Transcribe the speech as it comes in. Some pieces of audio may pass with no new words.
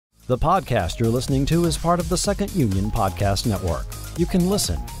The podcast you're listening to is part of the Second Union Podcast Network. You can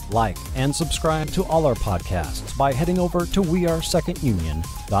listen, like, and subscribe to all our podcasts by heading over to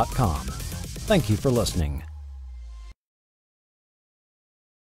wearesecondunion.com. Thank you for listening.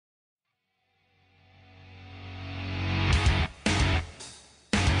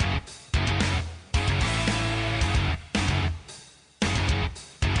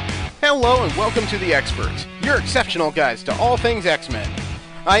 Hello and welcome to the X-Perts, your exceptional guides to all things X-Men.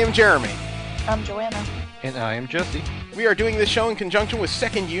 I am Jeremy. I'm Joanna. And I am Jesse. We are doing this show in conjunction with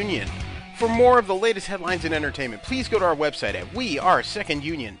Second Union. For more of the latest headlines and entertainment, please go to our website at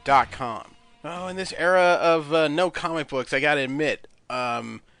wearesecondunion.com. Oh, in this era of no comic books, I gotta admit,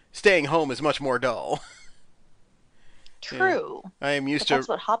 staying home is much more dull. True. Yeah, I am used but to... That's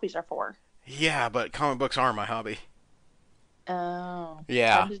what hobbies are for. Yeah, but comic books are my hobby. Oh.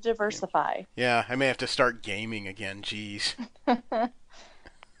 Yeah. Time to diversify. Yeah, I may have to start gaming again, jeez.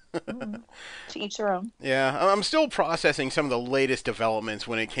 To each their own. Yeah, I'm still processing some of the latest developments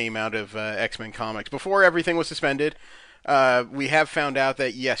when it came out of X-Men Comics. Before everything was suspended, we have found out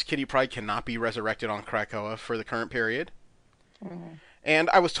that, yes, Kitty Pryde cannot be resurrected on Krakoa for the current period. Mm-hmm. And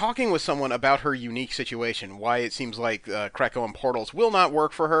I was talking with someone about her unique situation, why it seems like Krakoan portals will not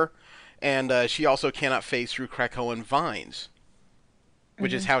work for her, and she also cannot phase through Krakoan vines,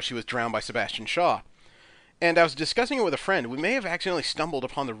 which is how she was drowned by Sebastian Shaw. And I was discussing it with a friend. We may have accidentally stumbled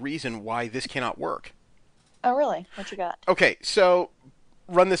upon the reason why this cannot work. Oh, really? What you got? Okay, so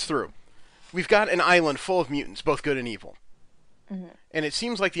run this through. We've got an island full of mutants, both good and evil. Mm-hmm. And it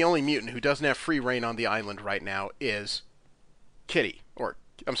seems like the only mutant who doesn't have free reign on the island right now is Kitty. Or,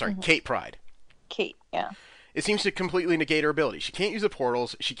 I'm sorry, Kate Pryde. Kate, yeah. It seems to completely negate her ability. She can't use the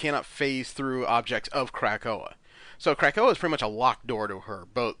portals. She cannot phase through objects of Krakoa. So Krakoa is pretty much a locked door to her,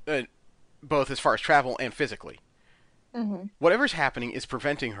 both as far as travel and physically. Mm-hmm. Whatever's happening is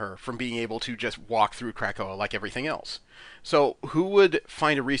preventing her from being able to just walk through Krakoa like everything else. So who would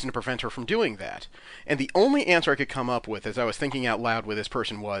find a reason to prevent her from doing that? And the only answer I could come up with as I was thinking out loud with this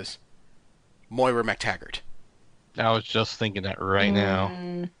person was Moira MacTaggart. I was just thinking that right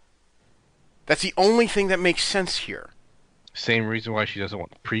now. That's the only thing that makes sense here. Same reason why she doesn't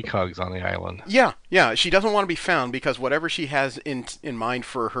want precogs on the island. Yeah. She doesn't want to be found because whatever she has in mind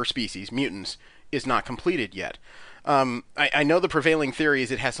for her species, mutants, is not completed yet. I know the prevailing theory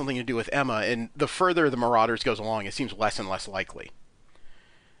is it has something to do with Emma, and the further the Marauders goes along, it seems less and less likely.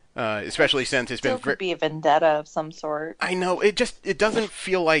 Especially since it's been... Still could be a vendetta of some sort. I know, it doesn't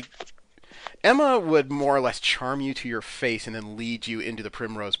feel like... Emma would more or less charm you to your face and then lead you into the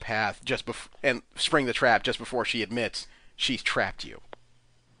Primrose Path and spring the trap just before she admits she's trapped you.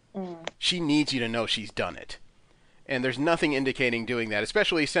 She needs you to know she's done it. And there's nothing indicating doing that,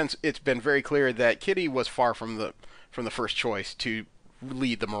 especially since it's been very clear that Kitty was far from the first choice to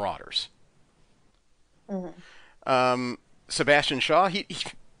lead the Marauders. Sebastian Shaw,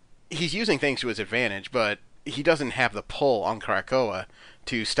 he's using things to his advantage, but he doesn't have the pull on Krakoa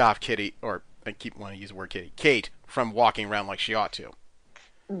to stop Kitty, or I keep wanting to use the word Kitty, Kate, from walking around like she ought to.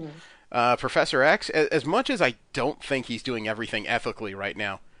 Professor X, as much as I don't think he's doing everything ethically right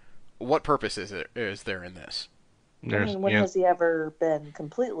now, what purpose is there in this? When has he ever been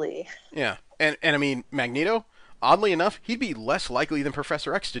completely? Yeah, and I mean, Magneto, oddly enough, he'd be less likely than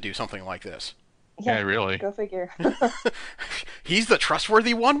Professor X to do something like this. Yeah, really. Go figure. He's the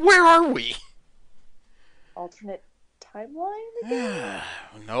trustworthy one? Where are we? Alternate timeline?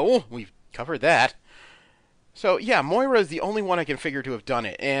 No, we've covered that. So, yeah, Moira is the only one I can figure to have done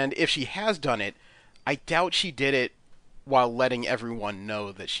it. And if she has done it, I doubt she did it while letting everyone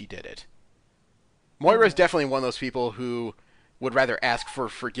know that she did it. Moira is definitely one of those people who would rather ask for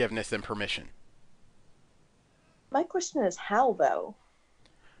forgiveness than permission. My question is how, though?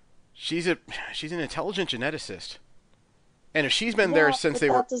 She's an intelligent geneticist. And if she's been there since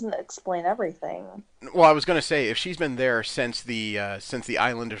that doesn't explain everything. Well, I was going to say, if she's been there since the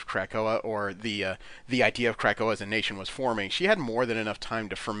island of Krakoa, or the idea of Krakoa as a nation was forming, she had more than enough time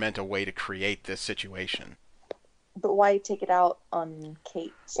to ferment a way to create this situation. But why take it out on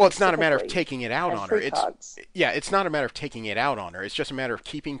Kate? Well, it's not a matter of taking it out on her. Precogs. It's not a matter of taking it out on her. It's just a matter of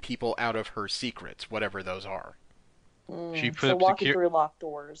keeping people out of her secrets, whatever those are. So walking through locked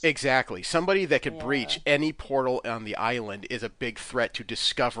doors. Exactly. Somebody that could breach any portal on the island is a big threat to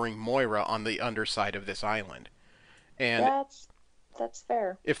discovering Moira on the underside of this island. And that's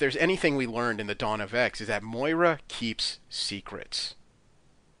fair. If there's anything we learned in the Dawn of X, is that Moira keeps secrets.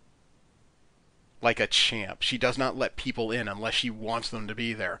 Like a champ. She does not let people in unless she wants them to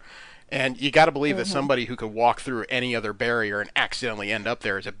be there. And you got to believe that somebody who could walk through any other barrier and accidentally end up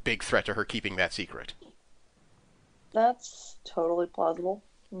there is a big threat to her keeping that secret. That's totally plausible.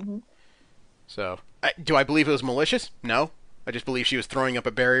 Mm-hmm. So, do I believe it was malicious? No. I just believe she was throwing up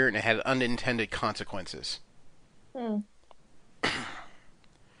a barrier and it had unintended consequences.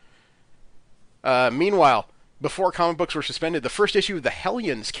 Meanwhile, before comic books were suspended, the first issue of the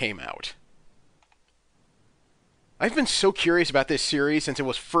Hellions came out. I've been so curious about this series since it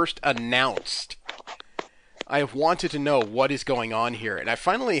was first announced. I have wanted to know what is going on here, and I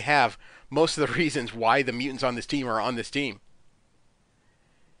finally have most of the reasons why the mutants on this team are on this team.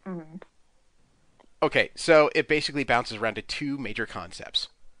 Mm-hmm. Okay, so it basically bounces around to two major concepts.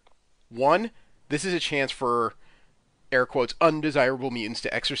 One, this is a chance for, air quotes, undesirable mutants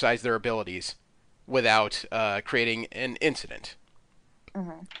to exercise their abilities without creating an incident.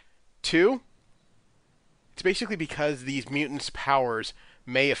 Mm-hmm. Two, it's basically because these mutants' powers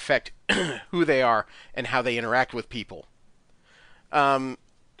may affect who they are and how they interact with people. A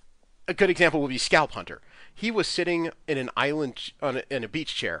good example would be Scalp Hunter. He was sitting in an island in a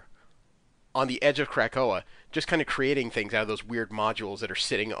beach chair on the edge of Krakoa, just kind of creating things out of those weird modules that are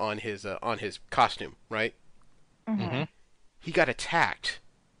sitting on his costume, right? Mm-hmm. He got attacked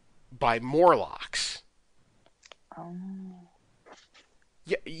by Morlocks. Oh.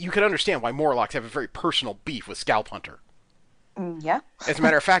 Yeah, you can understand why Morlocks have a very personal beef with Scalp Hunter. Yeah. As a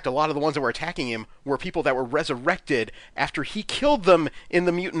matter of fact, a lot of the ones that were attacking him were people that were resurrected after he killed them in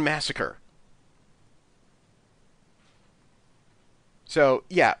the mutant massacre. So,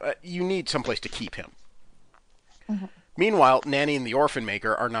 yeah, you need someplace to keep him. Mm-hmm. Meanwhile, Nanny and the Orphan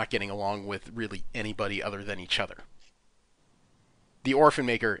Maker are not getting along with really anybody other than each other. The Orphan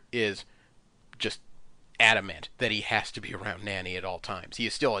Maker is just adamant that he has to be around Nanny at all times. He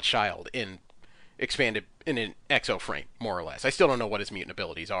is still a child in an exo frame, more or less. I still don't know what his mutant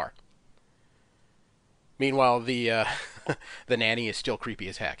abilities are. Meanwhile, the the Nanny is still creepy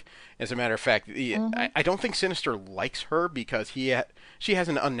as heck. As a matter of fact, I don't think Sinister likes her because she has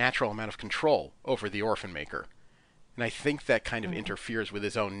an unnatural amount of control over the Orphan Maker. And I think that kind of interferes with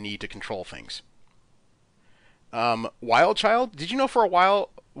his own need to control things. Wild Child? Did you know for a while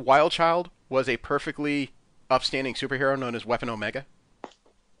Wild Child was a perfectly upstanding superhero known as Weapon Omega?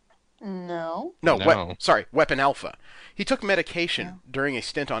 No. No. Weapon Alpha. He took medication during a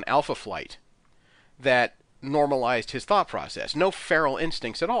stint on Alpha Flight that normalized his thought process. No feral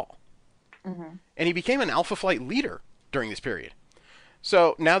instincts at all. Mm-hmm. And he became an Alpha Flight leader during this period.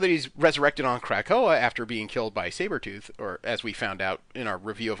 So now that he's resurrected on Krakoa after being killed by Sabretooth, or as we found out in our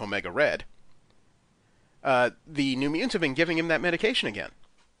review of Omega Red, the New Mutants have been giving him that medication again.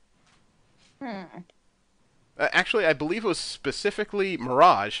 Actually, I believe it was specifically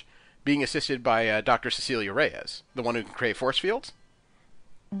Mirage being assisted by Dr. Cecilia Reyes, the one who can create force fields.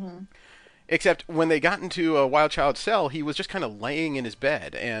 Mm-hmm. Except when they got into a Wild Child's cell, he was just kind of laying in his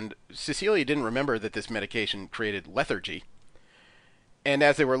bed, and Cecilia didn't remember that this medication created lethargy. And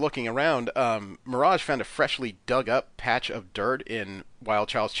as they were looking around, Mirage found a freshly dug up patch of dirt in Wild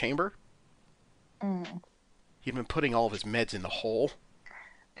Child's chamber. He'd been putting all of his meds in the hole.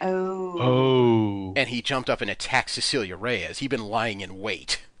 Oh. And he jumped up and attacked Cecilia Reyes. He'd been lying in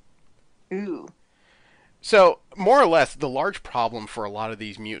wait. Ooh. So, more or less, the large problem for a lot of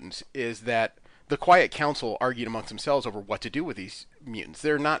these mutants is that the Quiet Council argued amongst themselves over what to do with these mutants.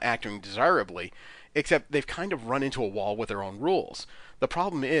 They're not acting desirably, except they've kind of run into a wall with their own rules. The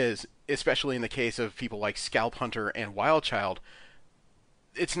problem is, especially in the case of people like Scalp Hunter and Wild Child,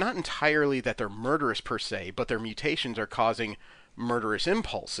 it's not entirely that they're murderous per se, but their mutations are causing murderous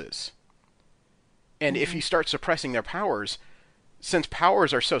impulses. And if you start suppressing their powers, since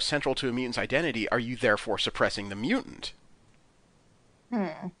powers are so central to a mutant's identity, are you therefore suppressing the mutant?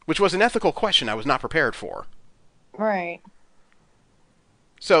 Which was an ethical question I was not prepared for. Right.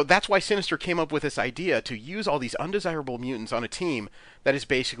 So that's why Sinister came up with this idea to use all these undesirable mutants on a team that is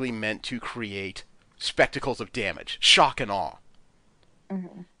basically meant to create spectacles of damage, shock and awe.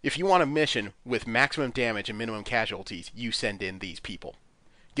 Mm-hmm. If you want a mission with maximum damage and minimum casualties, you send in these people.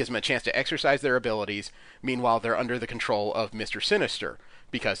 Gives them a chance to exercise their abilities. Meanwhile, they're under the control of Mr. Sinister,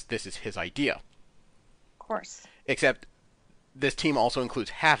 because this is his idea. Of course. Except this team also includes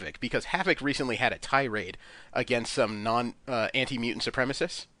Havoc, because Havoc recently had a tirade against some anti-mutant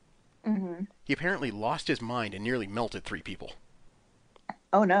supremacists. Mm-hmm. He apparently lost his mind and nearly melted 3 people.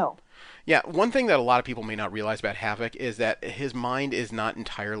 Oh, no. Yeah, one thing that a lot of people may not realize about Havoc is that his mind is not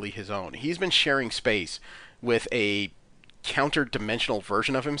entirely his own. He's been sharing space with a counter-dimensional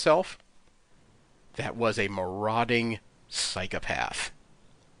version of himself that was a marauding psychopath.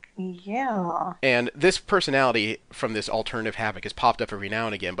 Yeah. And this personality from this alternative Havoc has popped up every now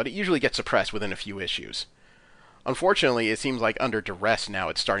and again, but it usually gets suppressed within a few issues. Unfortunately, it seems like under duress now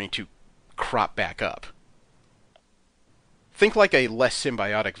it's starting to crop back up. Think like a less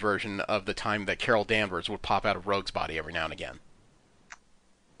symbiotic version of the time that Carol Danvers would pop out of Rogue's body every now and again.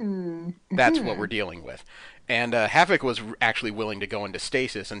 That's what we're dealing with. And Havoc was actually willing to go into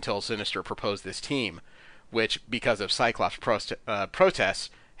stasis until Sinister proposed this team, which, because of Cyclops' protests,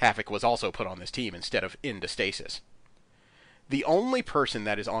 Havoc was also put on this team instead of into stasis. The only person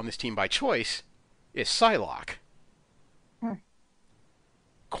that is on this team by choice is Psylocke.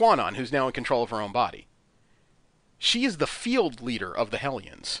 Quanon, who's now in control of her own body. She is the field leader of the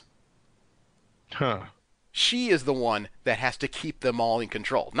Hellions. Huh. She is the one that has to keep them all in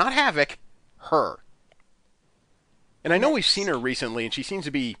control. Not Havoc, her. And I know we've seen her recently, and she seems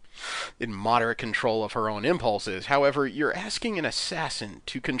to be in moderate control of her own impulses. However, you're asking an assassin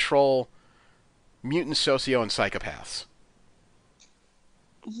to control mutant socio and psychopaths.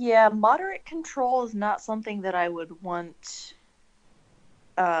 Yeah, moderate control is not something that I would want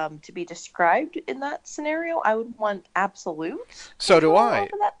to be described in that scenario. I would want absolute. So do I. over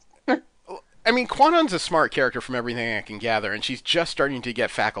that. I mean, Quanon's a smart character from everything I can gather, and she's just starting to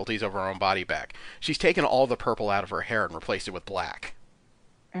get faculties of her own body back. She's taken all the purple out of her hair and replaced it with black.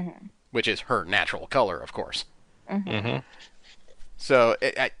 Which is her natural color, of course. So,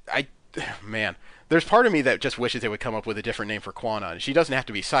 man, there's part of me that just wishes they would come up with a different name for Quanon. She doesn't have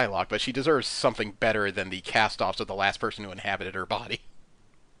to be Psylocke, but she deserves something better than the cast-offs of the last person who inhabited her body.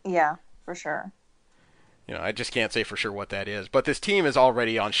 Yeah, for sure. You know, I just can't say for sure what that is. But this team is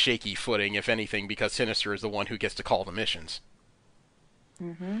already on shaky footing, if anything, because Sinister is the one who gets to call the missions.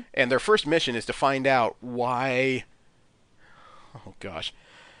 And their first mission is to find out why... Oh, gosh.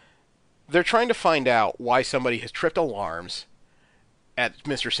 They're trying to find out why somebody has tripped alarms at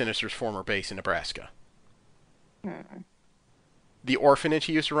Mr. Sinister's former base in Nebraska. The orphanage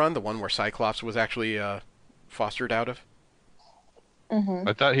he used to run, the one where Cyclops was actually fostered out of.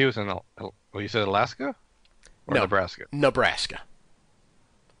 I thought he was in, you said Alaska? Or No. Nebraska? Nebraska.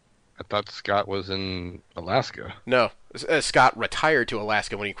 I thought Scott was in Alaska. No, Scott retired to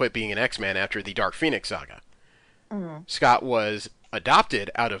Alaska when he quit being an X-Man after the Dark Phoenix saga. Scott was adopted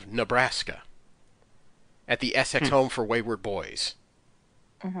out of Nebraska at the Essex Home for Wayward Boys.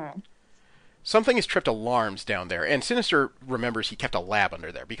 Something has tripped alarms down there, and Sinister remembers he kept a lab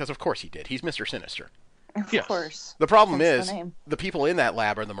under there, because of course he did. He's Mr. Sinister. Of Yes. course. The problem Hence is, the name. the people in that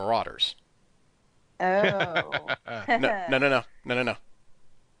lab are the Marauders. Oh. No.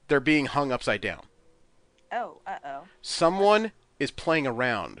 They're being hung upside down. Oh, uh-oh. Someone is playing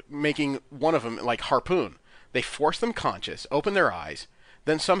around, making one of them like Harpoon. They forced them conscious, opened their eyes,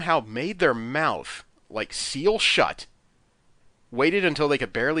 then somehow made their mouth like seal shut, waited until they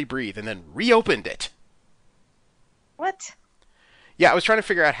could barely breathe, and then reopened it. What? Yeah, I was trying to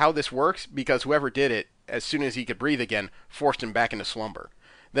figure out how this works, because whoever did it, as soon as he could breathe again, forced him back into slumber.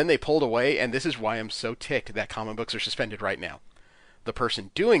 Then they pulled away, and this is why I'm so ticked that comic books are suspended right now. The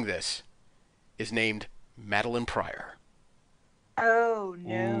person doing this is named Madeline Pryor. Oh,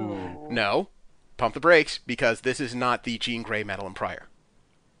 no. No, pump the brakes, because this is not the Jean Grey Madeline Pryor.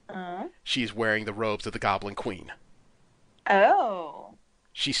 She's wearing the robes of the Goblin Queen. Oh.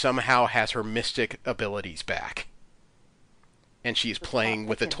 She somehow has her mystic abilities back. And she's playing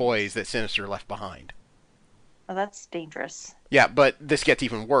with the toys that Sinister left behind. Oh, that's dangerous. Yeah, but this gets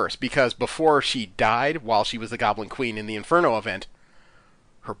even worse, because before she died, while she was the Goblin Queen in the Inferno event,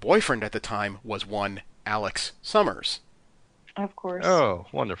 her boyfriend at the time was one Alex Summers. Of course. Oh,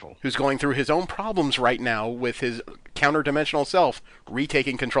 wonderful. Who's going through his own problems right now with his counter-dimensional self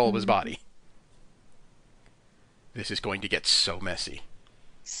retaking control of his body. This is going to get so messy.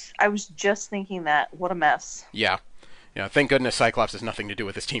 I was just thinking that. What a mess. Yeah. Thank goodness Cyclops has nothing to do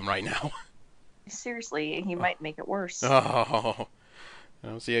with this team right now. Seriously, he might make it worse. Oh.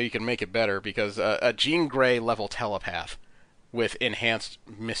 I'll see how you can make it better, because a Jean Grey level telepath with enhanced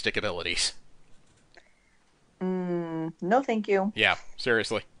mystic abilities. No, thank you. Yeah,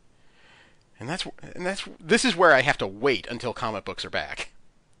 seriously. And this is where I have to wait until comic books are back.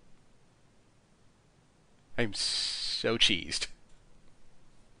 I'm so cheesed.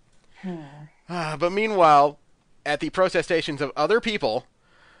 But meanwhile, at the protestations of other people,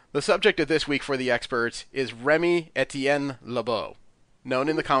 the subject of this week for the X-Perts is Remy Etienne Lebeau, known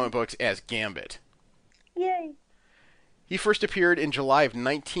in the comic books as Gambit. Yay. He first appeared in July of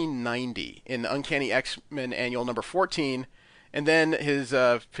 1990 in Uncanny X-Men Annual number 14, and then his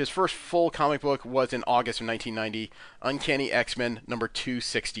first full comic book was in August of 1990, Uncanny X-Men number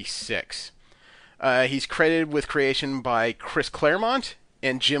 266. He's credited with creation by Chris Claremont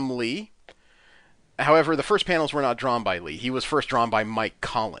and Jim Lee. However, the first panels were not drawn by Lee. He was first drawn by Mike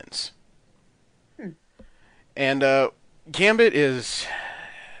Collins. And Gambit is...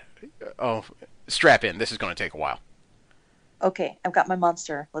 Oh, strap in. This is going to take a while. Okay, I've got my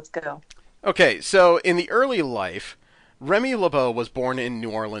monster. Let's go. Okay, so in the early life, Remy LeBeau was born in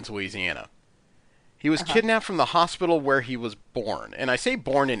New Orleans, Louisiana. He was kidnapped from the hospital where he was born, and I say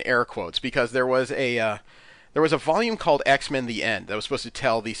 "born" in air quotes because there was a volume called X-Men: The End that was supposed to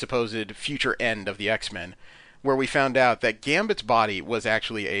tell the supposed future end of the X-Men, where we found out that Gambit's body was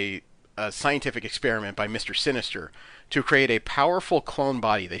actually a scientific experiment by Mr. Sinister to create a powerful clone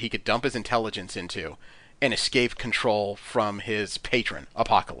body that he could dump his intelligence into and escape control from his patron,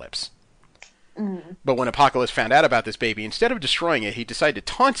 Apocalypse. But when Apocalypse found out about this baby, instead of destroying it, he decided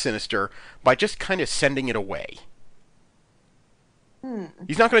to taunt Sinister by just kind of sending it away.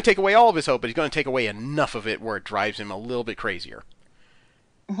 He's not going to take away all of his hope, but he's going to take away enough of it where it drives him a little bit crazier.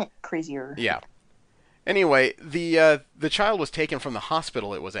 Crazier. Yeah. Anyway, the child was taken from the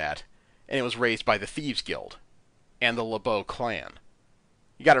hospital it was at, and it was raised by the Thieves Guild and the LeBeau clan.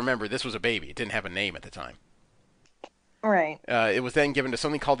 You got to remember, this was a baby. It didn't have a name at the time. Right. It was then given to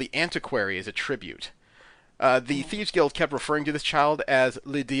something called the Antiquary as a tribute. The Thieves Guild kept referring to this child as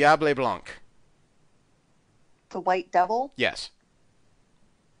Le Diable Blanc. The White Devil? Yes.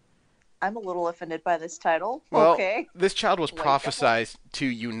 I'm a little offended by this title. Well, okay. This child was White prophesized to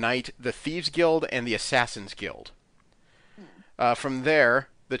unite the Thieves Guild and the Assassins Guild. From there,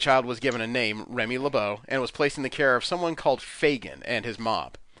 the child was given a name, Remy LeBeau, and was placed in the care of someone called Fagin and his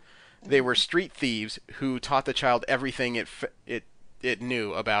mob. They were street thieves who taught the child everything it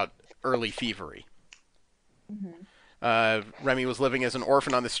knew about early thievery. Remy was living as an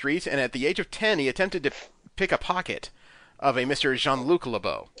orphan on the streets, and at the age of 10, he attempted to pick a pocket of a Mr. Jean-Luc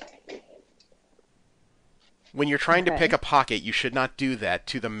LeBeau. When you're trying to pick a pocket, you should not do that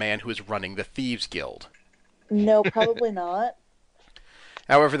to the man who is running the Thieves Guild. No, probably not.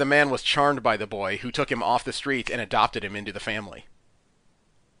 However, the man was charmed by the boy, who took him off the streets and adopted him into the family.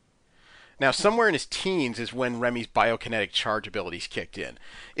 Now, somewhere in his teens is when Remy's biokinetic charge abilities kicked in.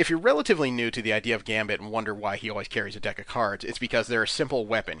 If you're relatively new to the idea of Gambit and wonder why he always carries a deck of cards, it's because they're a simple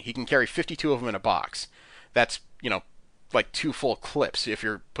weapon. He can carry 52 of them in a box. That's, like 2 full clips if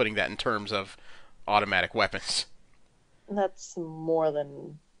you're putting that in terms of automatic weapons. That's more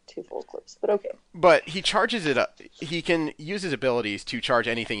than 2 full clips, but okay. But he charges it up. He can use his abilities to charge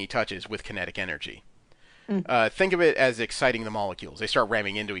anything he touches with kinetic energy. Think of it as exciting the molecules. They start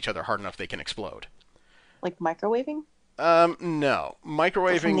ramming into each other hard enough they can explode. Like microwaving? No.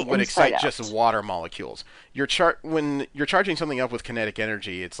 Microwaving would excite just water molecules. When you're charging something up with kinetic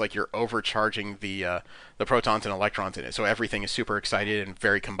energy, it's like you're overcharging the protons and electrons in it, so everything is super excited and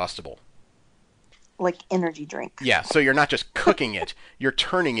very combustible. Like energy drink. Yeah, so you're not just cooking it, you're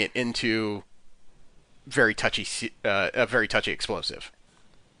turning it into a very touchy explosive.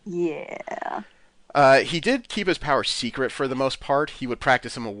 Yeah. He did keep his power secret for the most part. He would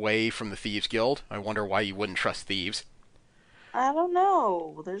practice them away from the Thieves Guild. I wonder why you wouldn't trust thieves. I don't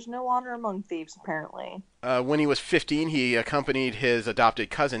know. There's no honor among thieves, apparently. When he was 15, he accompanied his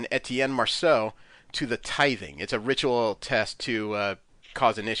adopted cousin, Etienne Marceau, to the tithing. It's a ritual test to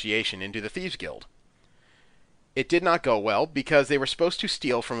cause initiation into the Thieves Guild. It did not go well because they were supposed to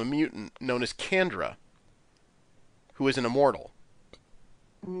steal from a mutant known as Kandra, who is an immortal.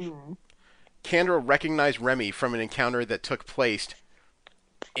 Kandra recognized Remy from an encounter that took place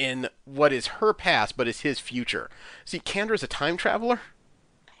in what is her past, but is his future. See, Kandra's a time traveler.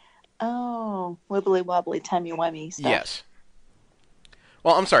 Oh, wibbly wobbly, timey wimey stuff. Yes.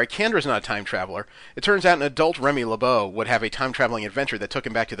 Well, I'm sorry, Kandra's not a time traveler. It turns out an adult Remy LeBeau would have a time traveling adventure that took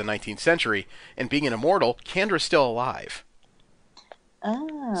him back to the 19th century, and being an immortal, Kandra's still alive.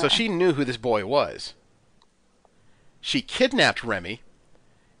 Ah. So she knew who this boy was. She kidnapped Remy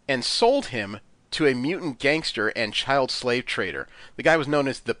and sold him to a mutant gangster and child slave trader. The guy was known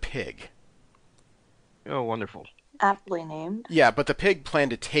as the Pig. Oh, wonderful. Aptly named. Yeah, but the Pig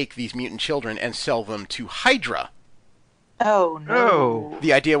planned to take these mutant children and sell them to Hydra. Oh, no. Oh.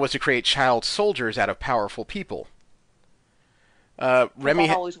 The idea was to create child soldiers out of powerful people. Remy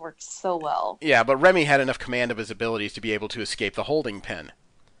that always works so well. Yeah, but Remy had enough command of his abilities to be able to escape the holding pen.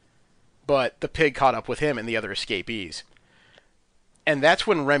 But the Pig caught up with him and the other escapees. And that's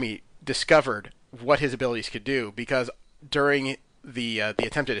when Remy discovered what his abilities could do, because during the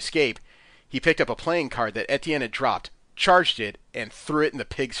attempted escape, he picked up a playing card that Etienne had dropped, charged it, and threw it in the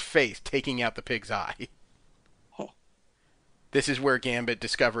Pig's face, taking out the Pig's eye. This is where Gambit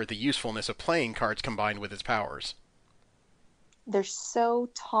discovered the usefulness of playing cards combined with his powers. They're so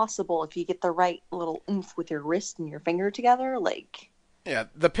tossable if you get the right little oomph with your wrist and your finger together, like... Yeah,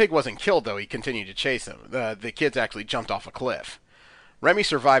 the Pig wasn't killed, though. He continued to chase them. The kids actually jumped off a cliff. Remy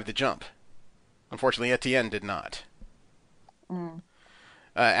survived the jump. Unfortunately, Etienne did not.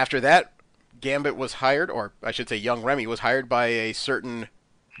 After that, Gambit was hired, or I should say young Remy was hired by a certain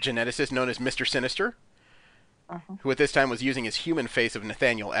geneticist known as Mr. Sinister, who at this time was using his human face of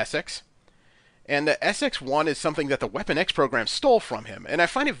Nathaniel Essex. And Essex wanted something that the Weapon X program stole from him, and I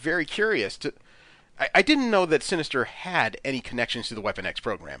find it very curious. I didn't know that Sinister had any connections to the Weapon X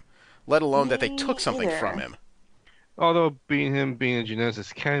program, let alone that they took something from him. Although being a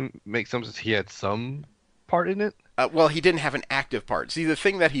geneticist can make some sense, he had some part in it. Well, he didn't have an active part. See, the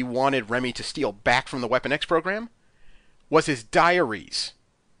thing that he wanted Remy to steal back from the Weapon X program was his diaries.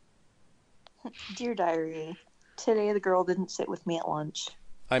 Dear diary, today the girl didn't sit with me at lunch.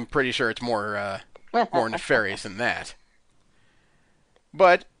 I'm pretty sure it's more nefarious than that.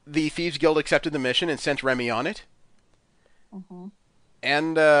 But the Thieves Guild accepted the mission and sent Remy on it.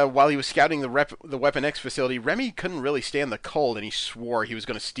 And while he was scouting the Weapon X facility, Remy couldn't really stand the cold, and he swore he was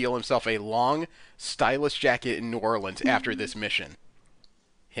going to steal himself a long, stylish jacket in New Orleans after this mission.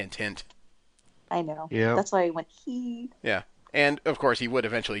 Hint, hint. I know. Yeah. That's why I went, he... Yeah. And, of course, he would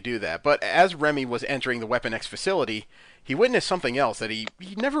eventually do that. But as Remy was entering the Weapon X facility, he witnessed something else that he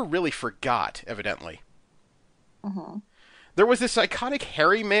never really forgot, evidently. There was this psychotic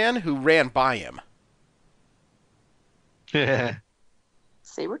hairy man who ran by him. Sabretooth?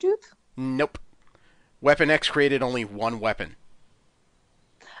 Nope. Weapon X created only one weapon.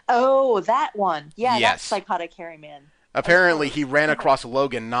 Oh, that one. Yeah, Yes. that's Psychotic Hairy Man. Apparently, he ran across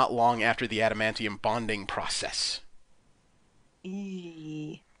Logan not long after the adamantium bonding process.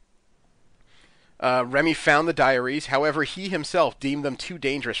 Remy found the diaries. However, he himself deemed them too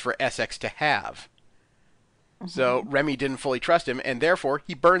dangerous for Essex to have. So Remy didn't fully trust him, and therefore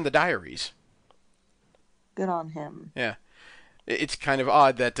he burned the diaries. Good on him. Yeah. It's kind of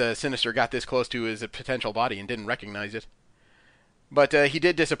odd that Sinister got this close to his potential body and didn't recognize it. But he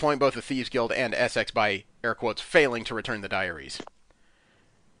did disappoint both the Thieves Guild and Essex by, air quotes, failing to return the diaries.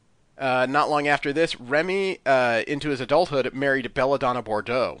 Not long after this, Remy, into his adulthood, married Belladonna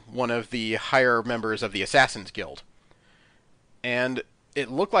Bordeaux, one of the higher members of the Assassin's Guild. And it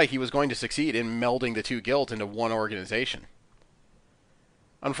looked like he was going to succeed in melding the two guilds into one organization.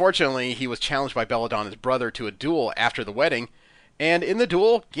 Unfortunately, he was challenged by Belladonna's brother to a duel after the wedding, and in the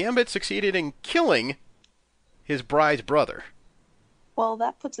duel, Gambit succeeded in killing his bride's brother. Well,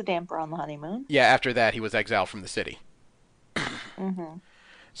 that puts a damper on the honeymoon. Yeah, after that, he was exiled from the city.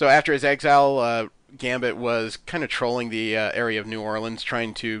 So after his exile, Gambit was kind of trolling the area of New Orleans,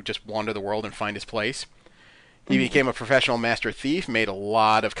 trying to just wander the world and find his place. He became a professional master thief, made a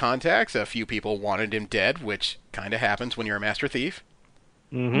lot of contacts. A few people wanted him dead, which kind of happens when you're a master thief.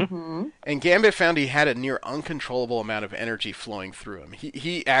 And Gambit found he had a near uncontrollable amount of energy flowing through him.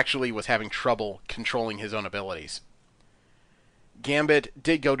 He actually was having trouble controlling his own abilities. Gambit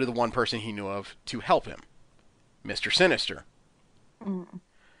did go to the one person he knew of to help him, Mr. Sinister.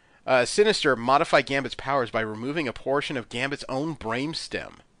 Sinister modified Gambit's powers by removing a portion of Gambit's own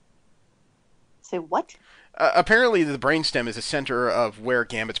brainstem. Say what? Apparently, the brainstem is the center of where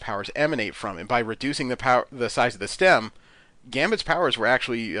Gambit's powers emanate from, and by reducing the size of the stem, Gambit's powers were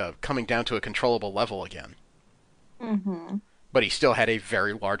actually coming down to a controllable level again. But he still had a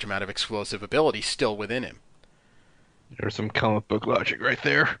very large amount of explosive ability still within him. There's some comic book logic right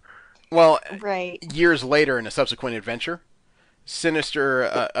there. Well, right. Years later in a subsequent adventure,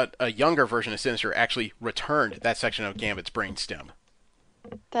 Sinister, a younger version of Sinister, actually returned that section of Gambit's brainstem.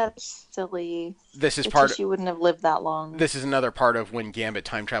 That's silly. This is you wouldn't have lived that long. This is another part of when Gambit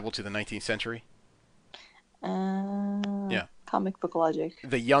time traveled to the 19th century. Yeah. Comic book logic.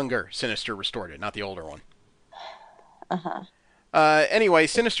 The younger Sinister restored it, not the older one. Anyway,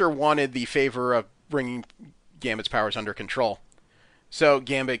 Sinister wanted the favor of bringing Gambit's powers under control. So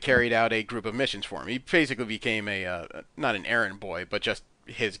Gambit carried out a group of missions for him. He basically became not an errand boy, but just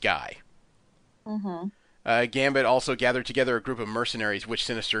his guy. Gambit also gathered together a group of mercenaries, which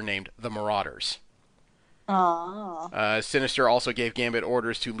Sinister named the Marauders. Sinister also gave Gambit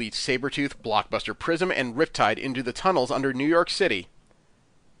orders to lead Sabretooth, Blockbuster Prism, and Riptide into the tunnels under New York City.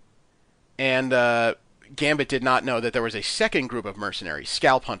 And Gambit did not know that there was a second group of mercenaries,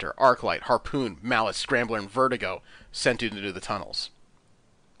 Scalp Hunter, Arclight, Harpoon, Malice, Scrambler, and Vertigo, sent into the tunnels.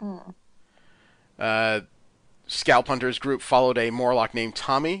 Scalp Hunter's group followed a Morlock named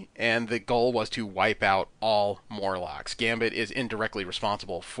Tommy, and the goal was to wipe out all Morlocks. Gambit is indirectly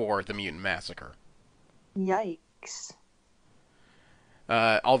responsible for the mutant massacre. Yikes.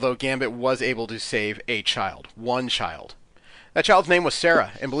 Although Gambit was able to save a child. One child. That child's name was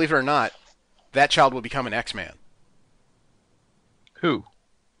Sarah, and believe it or not, that child will become an X-Man. Who?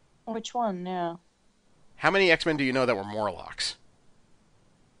 Which one? Yeah. How many X-Men do you know that were Morlocks?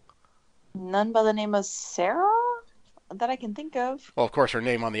 None by the name of Sarah? that I can think of. Well, of course, her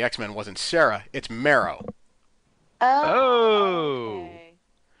name on the X-Men wasn't Sarah. It's Marrow. Oh. Okay.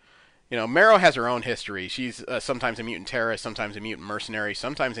 You know, Marrow has her own history. She's sometimes a mutant terrorist, sometimes a mutant mercenary,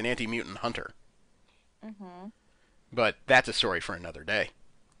 sometimes an anti-mutant hunter. Mm-hmm. But that's a story for another day.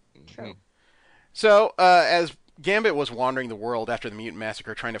 True. So, as Gambit was wandering the world after the mutant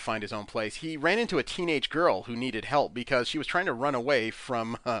massacre trying to find his own place, he ran into a teenage girl who needed help because she was trying to run away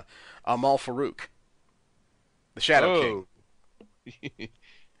from Amal Farouk, the Shadow King.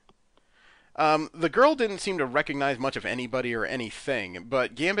 The girl didn't seem to recognize much of anybody or anything,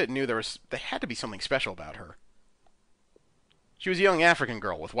 but Gambit knew there had to be something special about her. She was a young African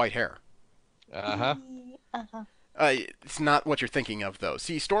girl with white hair. Uh-huh. Uh-huh. It's not what you're thinking of, though.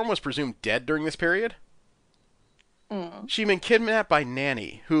 See, Storm was presumed dead during this period. She'd been kidnapped by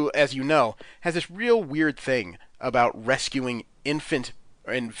Nanny, who, as you know, has this real weird thing about rescuing infant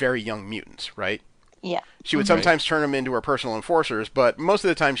and very young mutants, right? Yeah. She would sometimes turn them into her personal enforcers, but most of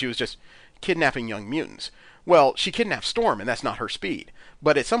the time she was just kidnapping young mutants. Well, she kidnapped Storm, and that's not her speed.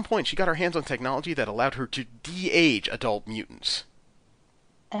 But at some point, she got her hands on technology that allowed her to de-age adult mutants.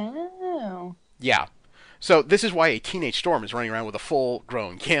 Oh. Yeah. So this is why a teenage Storm is running around with a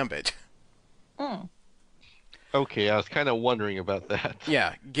full-grown Gambit. Okay, I was kind of wondering about that.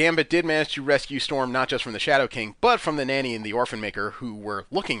 Yeah, Gambit did manage to rescue Storm not just from the Shadow King, but from the Nanny and the Orphan Maker who were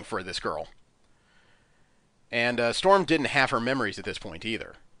looking for this girl. And Storm didn't have her memories at this point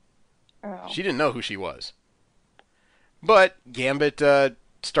either. Oh. She didn't know who she was. But Gambit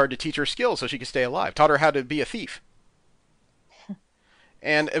started to teach her skills so she could stay alive, taught her how to be a thief.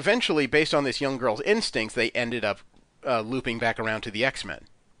 And eventually, based on this young girl's instincts, they ended up looping back around to the X-Men.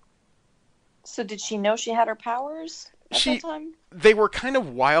 So did she know she had her powers at that time? They were kind of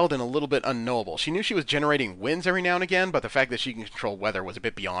wild and a little bit unknowable. She knew she was generating winds every now and again, but the fact that she can control weather was a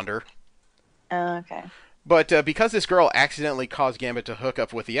bit beyond her. Okay. But because this girl accidentally caused Gambit to hook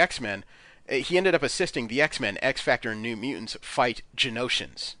up with the X-Men, he ended up assisting the X-Men, X-Factor, and New Mutants fight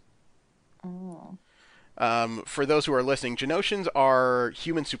Genosians. For those who are listening, Genosians are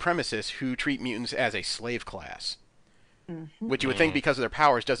human supremacists who treat mutants as a slave class. Which you would think because of their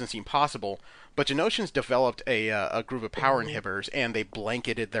powers doesn't seem possible, but Genosians developed a group of power inhibitors, and they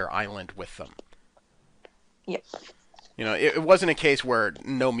blanketed their island with them. Yep. You know, it wasn't a case where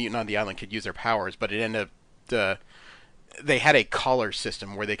no mutant on the island could use their powers, but it ended up... they had a collar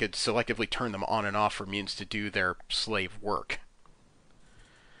system where they could selectively turn them on and off for mutants to do their slave work.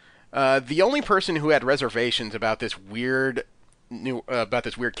 The only person who had reservations about this weird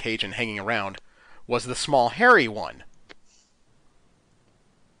Cajun hanging around was the small hairy one.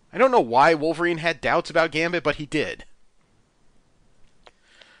 I don't know why Wolverine had doubts about Gambit, but he did.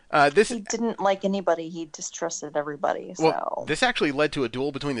 He didn't like anybody. He distrusted everybody. So. Well, this actually led to a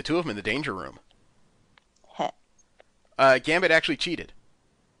duel between the two of them in the Danger Room. Heh. Gambit actually cheated.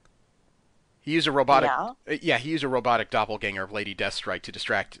 He used a robotic. Yeah? He used a robotic doppelganger of Lady Deathstrike to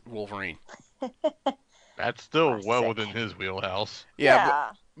distract Wolverine. That's still well within his wheelhouse.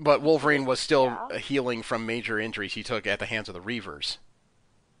 Yeah. But Wolverine was still healing from major injuries he took at the hands of the Reavers.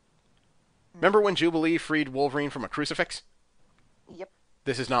 Remember when Jubilee freed Wolverine from a crucifix? Yep.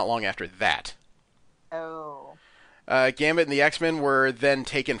 This is not long after that. Oh. Gambit and the X-Men were then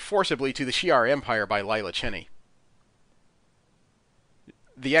taken forcibly to the Shi'ar Empire by Lila Cheney.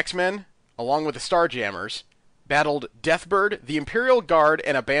 The X-Men, along with the Starjammers, battled Deathbird, the Imperial Guard,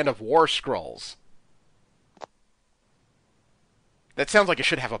 and a band of War Skrulls. That sounds like it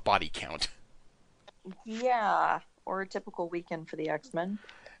should have a body count. Yeah, or a typical weekend for the X-Men.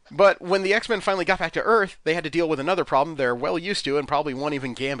 But when the X-Men finally got back to Earth, they had to deal with another problem they're well used to, and probably one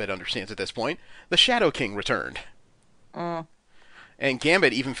even Gambit understands at this point. The Shadow King returned. And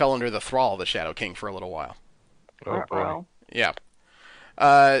Gambit even fell under the thrall of the Shadow King for a little while. Oh, boy. Yeah.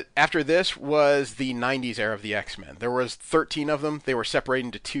 After this was the 90s era of the X-Men. There was 13 of them. They were separated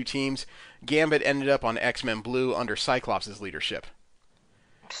into two teams. Gambit ended up on X-Men Blue under Cyclops' leadership.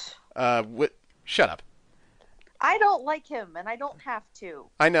 Shut up. I don't like him, and I don't have to.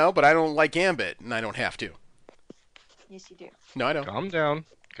 I know, but I don't like Gambit, and I don't have to. Yes, you do. No, I don't. Calm down.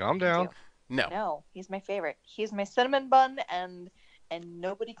 Calm down. No. No, he's my favorite. He's my cinnamon bun, and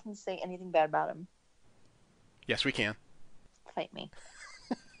nobody can say anything bad about him. Yes, we can. Fight me.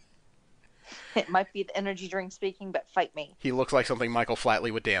 It might be the energy drink speaking, but fight me. He looks like something Michael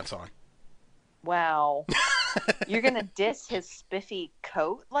Flatley would dance on. Wow. You're going to diss his spiffy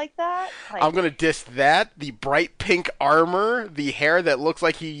coat like that? I'm going to diss that, the bright pink armor, the hair that looks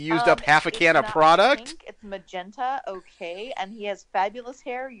like he used up half a can of product. Pink, it's magenta, okay, and he has fabulous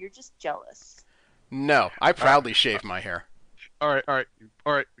hair. You're just jealous. No, I proudly shave my hair. All right.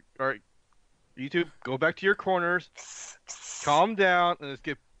 You two go back to your corners, calm down, and let's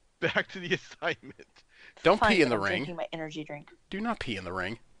get back to the assignment. Don't Fine, pee in but the I'm ring. drinking my energy drink. Do not pee in the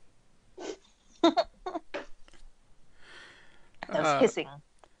ring. I was hissing.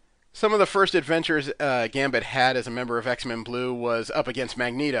 Some of the first adventures Gambit had as a member of X-Men Blue was up against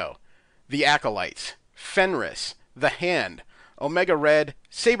Magneto, the Acolytes, Fenris, the Hand, Omega Red,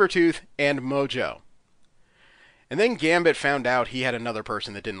 Sabretooth, and Mojo. And then Gambit found out he had another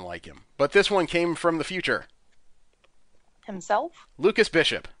person that didn't like him. But this one came from the future. Himself? Lucas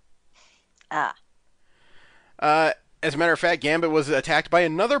Bishop. Ah. As a matter of fact, Gambit was attacked by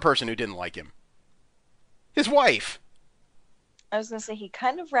another person who didn't like him. His wife. I was going to say, he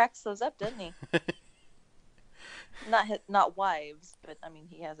kind of racks those up, doesn't he? Not wives, but, I mean,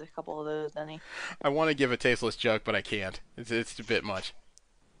 he has a couple of those, doesn't he? I want to give a tasteless joke, but I can't. It's a bit much.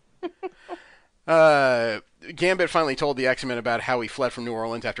 Gambit finally told the X-Men about how he fled from New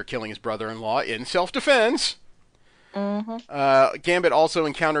Orleans after killing his brother-in-law in self-defense. Mm-hmm. Gambit also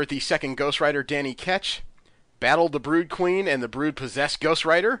encountered the second Ghost Rider, Danny Ketch, battled the Brood Queen and the Brood-possessed Ghost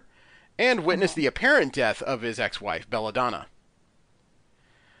Rider, and witnessed the apparent death of his ex-wife, Belladonna.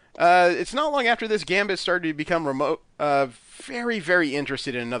 It's not long after this Gambit started to become very, very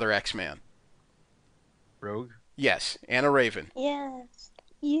interested in another X-Man. Rogue? Yes, Anna Raven. Yes.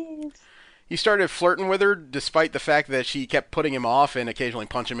 He started flirting with her despite the fact that she kept putting him off and occasionally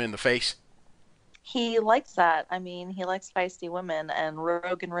punch him in the face. He likes that. I mean, he likes feisty women, and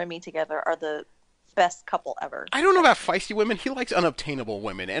Rogue and Remy together are the best couple ever. I don't know about feisty women. He likes unobtainable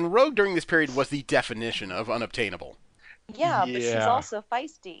women, and Rogue during this period was the definition of unobtainable. Yeah, but she's also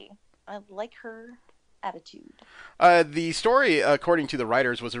feisty. I like her attitude. The story, according to the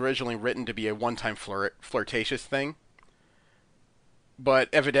writers, was originally written to be a one-time flirtatious thing. But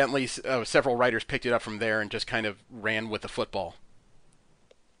evidently, several writers picked it up from there and just kind of ran with the football.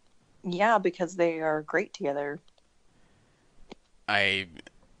 Yeah, because they are great together. I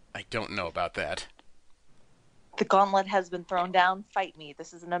don't know about that. The gauntlet has been thrown down. Fight me.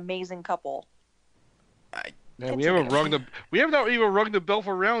 This is an amazing couple. Man, we haven't not even rung the bell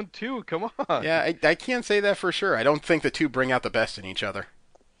for round 2. Come on. Yeah, I can't say that for sure. I don't think the two bring out the best in each other.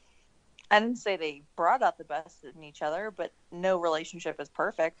 I didn't say they brought out the best in each other, but no relationship is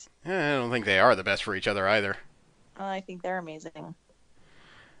perfect. I don't think they are the best for each other either. I think they're amazing.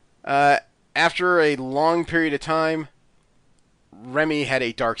 After a long period of time, Remy had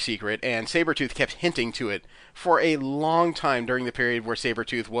a dark secret, and Sabretooth kept hinting to it for a long time during the period where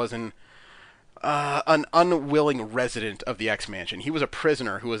Sabretooth was an unwilling resident of the X-Mansion. He was a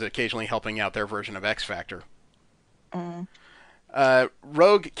prisoner who was occasionally helping out their version of X-Factor.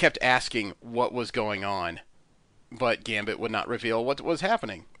 Rogue kept asking what was going on, but Gambit would not reveal what was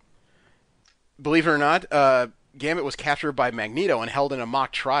happening. Believe it or not, Gambit was captured by Magneto and held in a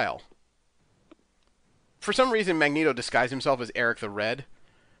mock trial. For some reason, Magneto disguised himself as Eric the Red,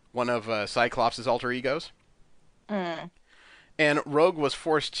 one of Cyclops' alter egos. And Rogue was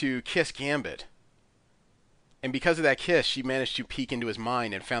forced to kiss Gambit. And because of that kiss, she managed to peek into his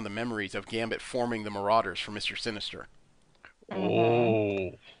mind and found the memories of Gambit forming the Marauders for Mr. Sinister.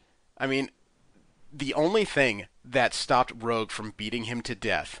 Oh. I mean, the only thing that stopped Rogue from beating him to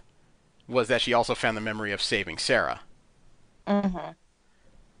death was that she also found the memory of saving Sarah.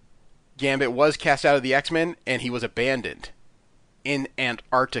 Gambit was cast out of the X-Men, and he was abandoned in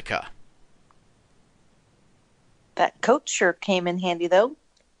Antarctica. That coat sure came in handy, though.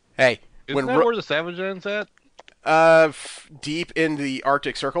 Hey, Isn't that where the Savage End's at? Deep in the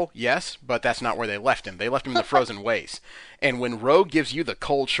Arctic Circle, yes, but that's not where they left him. They left him in the frozen wastes. And when Rogue gives you the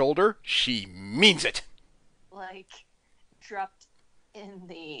cold shoulder, she means it. Like, dropped in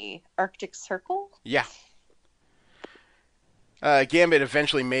the Arctic Circle? Yeah. Gambit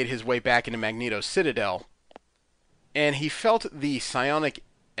eventually made his way back into Magneto's Citadel, and he felt the psionic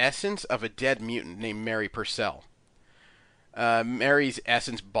essence of a dead mutant named Mary Purcell. Mary's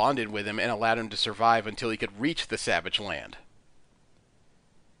essence bonded with him and allowed him to survive until he could reach the Savage Land.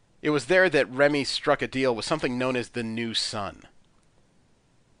 It was there that Remy struck a deal with something known as the New Sun.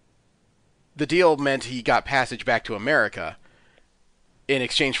 The deal meant he got passage back to America in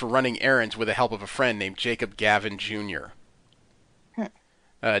exchange for running errands with the help of a friend named Jacob Gavin Jr.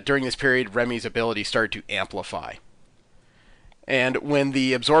 During this period, Remy's ability started to amplify. And when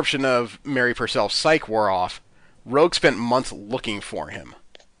the absorption of Mary Purcell's psyche wore off, Rogue spent months looking for him.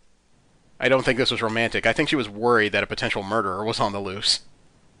 I don't think this was romantic. I think she was worried that a potential murderer was on the loose.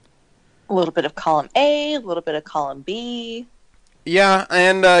 A little bit of column A, a little bit of column B. Yeah,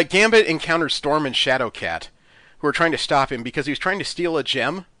 and Gambit encountered Storm and Shadowcat, who were trying to stop him because he was trying to steal a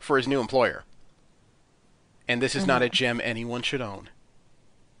gem for his new employer. And this is not a gem anyone should own.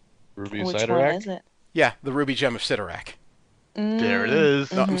 Ruby Which Cider one Act? is it? Yeah, the Ruby Gem of Sidorak. There it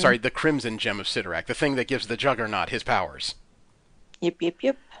is. No, I'm sorry, the Crimson Gem of Sidorak, the thing that gives the Juggernaut his powers.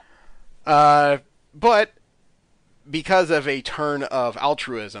 Yep. But because of a turn of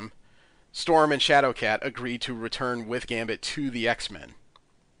altruism, Storm and Shadowcat agreed to return with Gambit to the X-Men,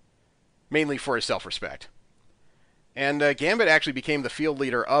 mainly for his self-respect. And Gambit actually became the field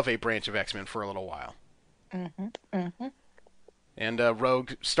leader of a branch of X-Men for a little while. And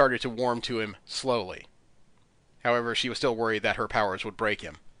Rogue started to warm to him slowly. However, she was still worried that her powers would break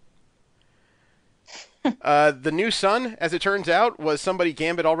him. The new son, as it turns out, was somebody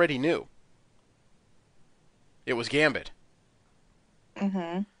Gambit already knew. It was Gambit.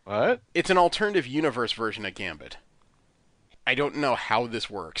 What? It's an alternative universe version of Gambit. I don't know how this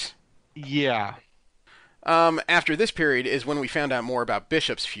works. Yeah. After this period is when we found out more about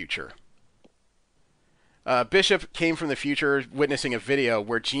Bishop's future. Bishop came from the future witnessing a video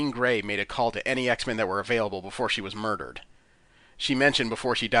where Jean Grey made a call to any X-Men that were available before she was murdered. She mentioned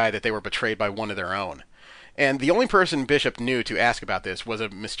before she died that they were betrayed by one of their own. And the only person Bishop knew to ask about this was a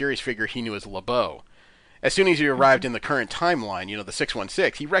mysterious figure he knew as LeBeau. As soon as he arrived in the current timeline, the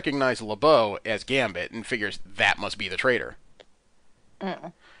 616, he recognized LeBeau as Gambit and figures that must be the traitor.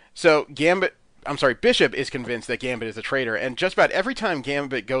 So Bishop is convinced that Gambit is a traitor, and just about every time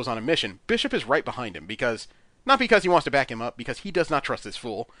Gambit goes on a mission, Bishop is right behind him, not because he wants to back him up, because he does not trust this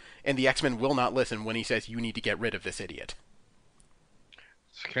fool, and the X-Men will not listen when he says, you need to get rid of this idiot.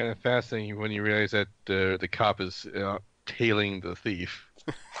 It's kind of fascinating when you realize that the cop is tailing the thief.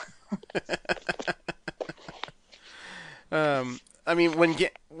 When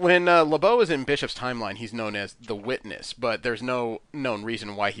LeBeau is in Bishop's timeline, he's known as the Witness, but there's no known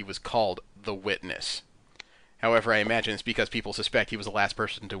reason why he was called the Witness. However, I imagine it's because people suspect he was the last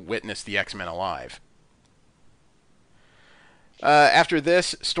person to witness the X-Men alive. After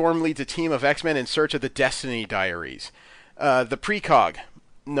this, Storm leads a team of X-Men in search of the Destiny Diaries. The precog,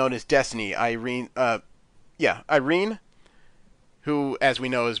 known as Destiny, Irene, who, as we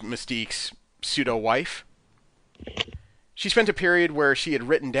know, is Mystique's pseudo-wife. She spent a period where she had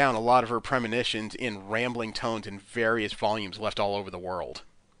written down a lot of her premonitions in rambling tones in various volumes left all over the world.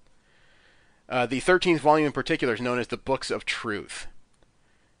 The 13th volume in particular is known as the Books of Truth.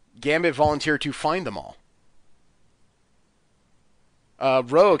 Gambit volunteered to find them all.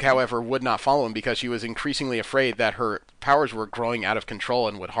 Rogue, however, would not follow him because she was increasingly afraid that her powers were growing out of control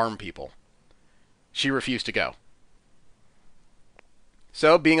and would harm people. She refused to go.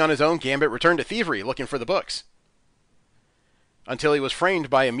 So, being on his own, Gambit returned to thievery, looking for the books. Until he was framed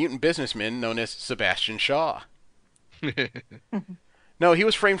by a mutant businessman known as Sebastian Shaw. No, he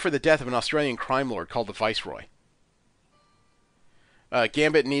was framed for the death of an Australian crime lord called the Viceroy.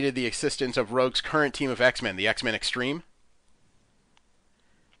 Gambit needed the assistance of Rogue's current team of X-Men, the X-Men Extreme.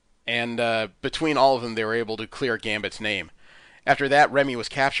 And between all of them, they were able to clear Gambit's name. After that, Remy was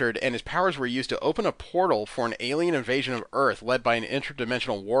captured, and his powers were used to open a portal for an alien invasion of Earth led by an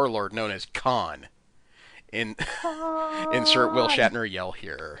interdimensional warlord known as Khan. Insert Will Shatner yell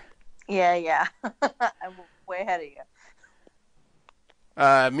here. Yeah. I'm way ahead of you.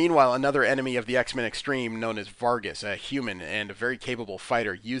 Meanwhile, another enemy of the X-Men Extreme, known as Vargas, a human and a very capable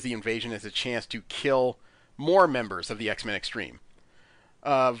fighter, used the invasion as a chance to kill more members of the X-Men Extreme.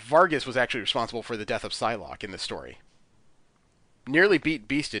 Vargas was actually responsible for the death of Psylocke in this story. Nearly beat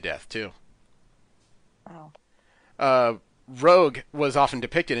Beast to death, too. Oh. Rogue was often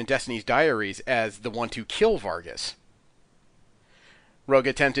depicted in Destiny's diaries as the one to kill Vargas. Rogue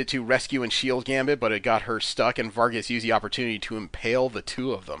attempted to rescue and shield Gambit, but it got her stuck, and Vargas used the opportunity to impale the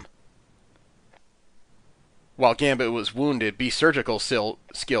two of them. While Gambit was wounded, Beast's surgical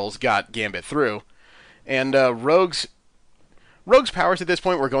skills got Gambit through, and Rogue's powers at this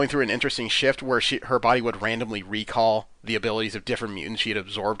point were going through an interesting shift where her body would randomly recall the abilities of different mutants she had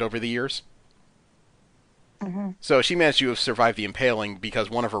absorbed over the years. So she managed to survive the impaling because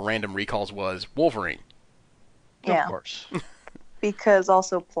one of her random recalls was Wolverine. Yeah. Of course. Because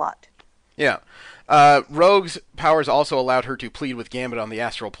also plot. Yeah. Rogue's powers also allowed her to plead with Gambit on the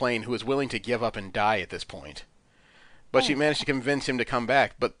astral plane, who was willing to give up and die at this point. But she managed to convince him to come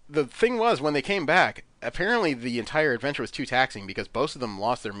back. But the thing was, when they came back, apparently the entire adventure was too taxing because both of them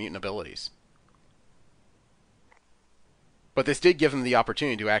lost their mutant abilities. But this did give them the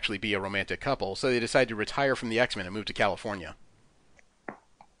opportunity to actually be a romantic couple, so they decided to retire from the X-Men and move to California.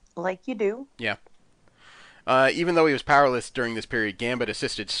 Like you do. Yeah. Even though he was powerless during this period, Gambit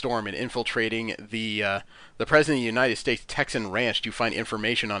assisted Storm in infiltrating the President of the United States Texan Ranch to find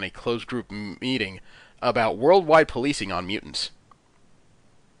information on a closed group meeting about worldwide policing on mutants.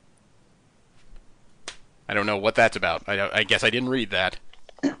 I don't know what that's about. I guess I didn't read that.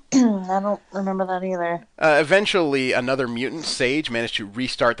 I don't remember that either. Eventually, another mutant, Sage, managed to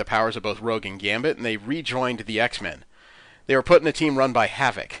restart the powers of both Rogue and Gambit, and they rejoined the X-Men. They were put in a team run by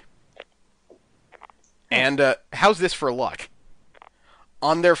Havoc. And how's this for luck?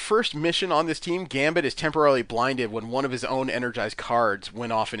 On their first mission on this team, Gambit is temporarily blinded when one of his own energized cards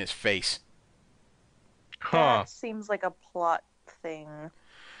went off in his face. That seems like a plot thing.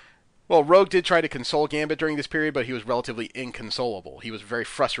 Well, Rogue did try to console Gambit during this period, but he was relatively inconsolable. He was very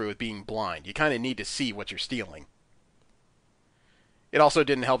frustrated with being blind. You kind of need to see what you're stealing. It also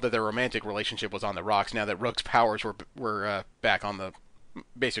didn't help that their romantic relationship was on the rocks now that Rogue's powers were back on the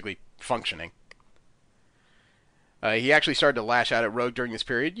basically functioning. He actually started to lash out at Rogue during this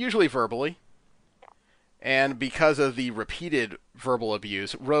period, usually verbally. And because of the repeated verbal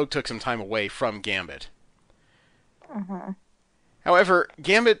abuse, Rogue took some time away from Gambit. Mm-hmm. However,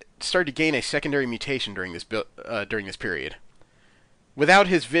 Gambit started to gain a secondary mutation during this period. Without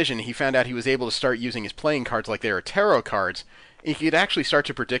his vision, he found out he was able to start using his playing cards like they were tarot cards, and he could actually start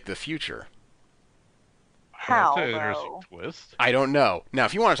to predict the future. How, That's an though? interesting twist. I don't know. Now,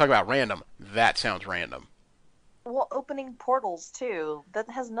 if you want to talk about random, that sounds random. Well, opening portals, too. That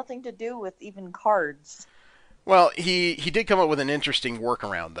has nothing to do with even cards. Well, he did come up with an interesting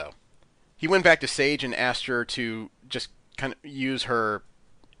workaround, though. He went back to Sage and asked her to just kind of use her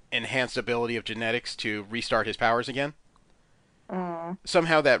enhanced ability of genetics to restart his powers again.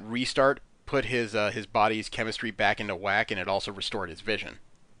 Somehow that restart put his body's chemistry back into whack, and it also restored his vision.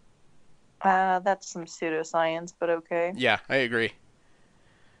 That's some pseudoscience, but okay. Yeah, I agree.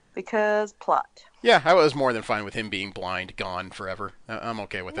 Because plot. Yeah, I was more than fine with him being blind, gone forever. I'm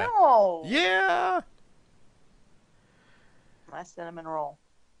okay with that. No! Yeah! My cinnamon roll.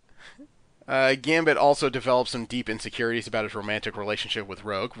 Gambit also developed some deep insecurities about his romantic relationship with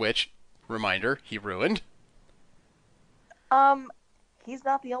Rogue, which, reminder, he ruined. He's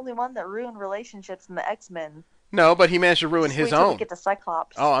not the only one that ruined relationships in the X-Men. No, but he managed to ruin Just his wait till we own. get to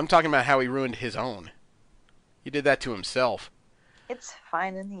Cyclops. Oh, I'm talking about how he ruined his own. He did that to himself. It's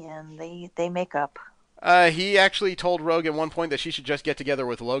fine in the end. They make up. He actually told Rogue at one point that she should just get together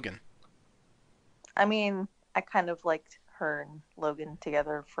with Logan. I mean, I kind of liked her and Logan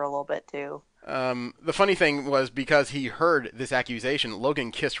together for a little bit, too. The funny thing was, because he heard this accusation,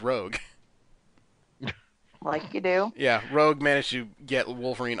 Logan kissed Rogue. Like you do. Yeah, Rogue managed to get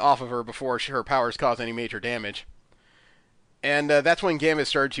Wolverine off of her before her powers caused any major damage. And that's when Gambit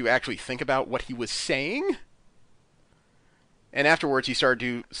started to actually think about what he was saying. And afterwards, he started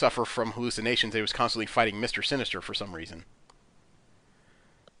to suffer from hallucinations. He was constantly fighting Mr. Sinister for some reason.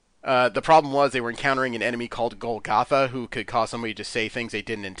 The problem was they were encountering an enemy called Golgotha, who could cause somebody to say things they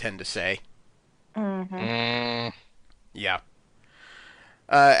didn't intend to say. Mm-hmm. Yeah.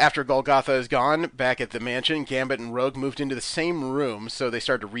 After Golgotha is gone, back at the mansion, Gambit and Rogue moved into the same room, so they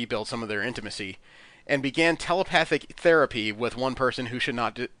started to rebuild some of their intimacy, and began telepathic therapy with one person who should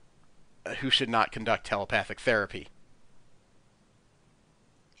not conduct telepathic therapy.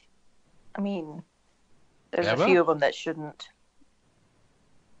 I mean, there's Emma? a few of them that shouldn't.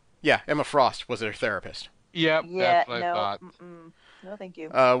 Yeah, Emma Frost was their therapist. Yep, Yeah, that's what no. I thought. No, thank you.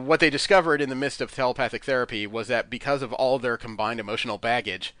 What they discovered in the midst of telepathic therapy was that because of all their combined emotional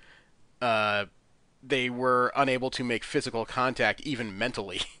baggage, they were unable to make physical contact, even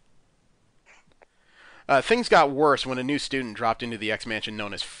mentally. Things got worse when a new student dropped into the X-Mansion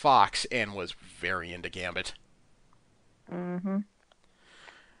known as Fox and was very into Gambit. Mm-hmm.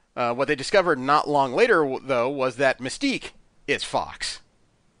 What they discovered not long later, though, was that Mystique is Fox.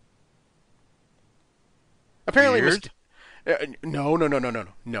 Apparently, Weird? No.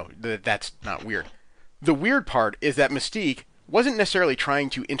 That's not weird. The weird part is that Mystique wasn't necessarily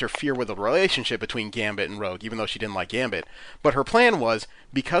trying to interfere with the relationship between Gambit and Rogue, even though she didn't like Gambit. But her plan was,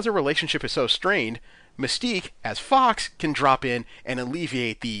 because the relationship is so strained, Mystique, as Fox, can drop in and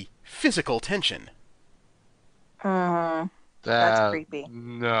alleviate the physical tension. Mm-hmm. That's creepy.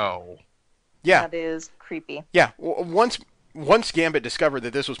 No. Yeah, That is creepy. yeah. Once Gambit discovered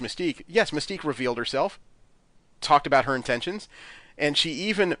that this was Mystique, yes, Mystique revealed herself, talked about her intentions, and she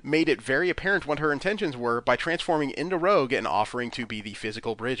even made it very apparent what her intentions were by transforming into Rogue and offering to be the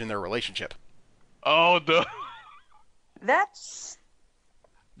physical bridge in their relationship. Oh, no. That is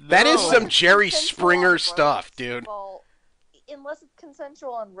No. some Jerry Consensual Springer on Rogue's stuff, dude. fault. Unless it's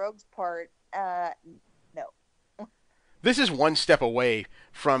consensual on Rogue's part, no. This is one step away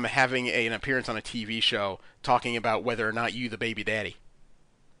from having an appearance on a TV show talking about whether or not you the baby daddy.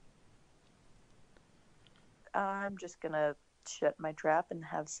 I'm just gonna shut my trap and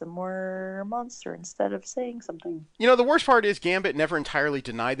have some more monster instead of saying something. You know, the worst part is Gambit never entirely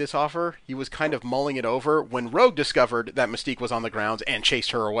denied this offer. He was kind of mulling it over when Rogue discovered that Mystique was on the grounds and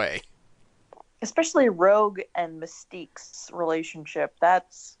chased her away. Especially Rogue and Mystique's relationship.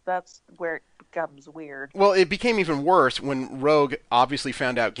 That's where it becomes weird. Well, it became even worse when Rogue obviously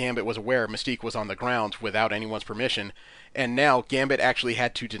found out Gambit was aware Mystique was on the grounds without anyone's permission, and now Gambit actually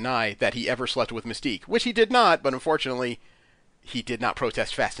had to deny that he ever slept with Mystique, which he did not, but unfortunately, he did not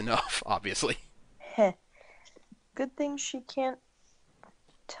protest fast enough, obviously. Heh. Good thing she can't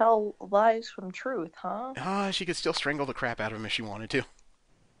tell lies from truth, huh? She could still strangle the crap out of him if she wanted to.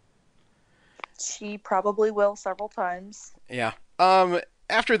 She probably will several times. Yeah.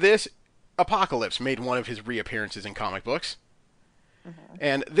 After this, Apocalypse made one of his reappearances in comic books. Mm-hmm.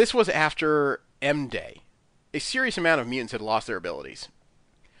 And this was after M-Day. A serious amount of mutants had lost their abilities.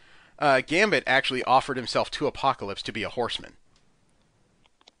 Gambit actually offered himself to Apocalypse to be a horseman.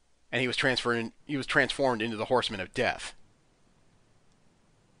 And he was transformed into the Horseman of Death.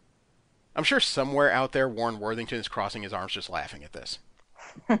 I'm sure somewhere out there Warren Worthington is crossing his arms just laughing at this.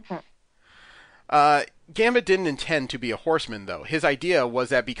 Gambit didn't intend to be a horseman, though. His idea was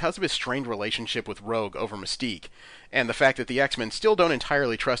that because of his strained relationship with Rogue over Mystique, and the fact that the X-Men still don't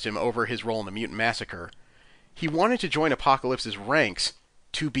entirely trust him over his role in the Mutant Massacre, he wanted to join Apocalypse's ranks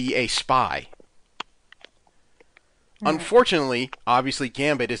to be a spy. Unfortunately, obviously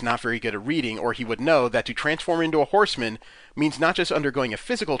Gambit is not very good at reading, or he would know that to transform into a horseman means not just undergoing a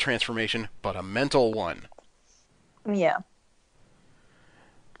physical transformation, but a mental one. Yeah.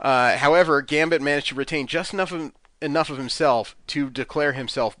 However, Gambit managed to retain just enough of himself to declare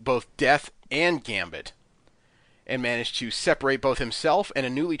himself both Death and Gambit, and managed to separate both himself and a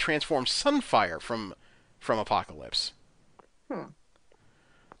newly transformed Sunfire from Apocalypse.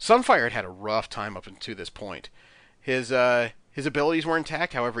 Sunfire had had a rough time up until this point. His abilities were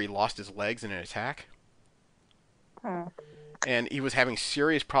intact, however, he lost his legs in an attack. And he was having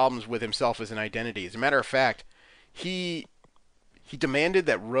serious problems with himself as an identity. As a matter of fact, he demanded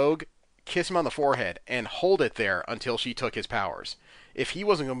that Rogue kiss him on the forehead and hold it there until she took his powers. If he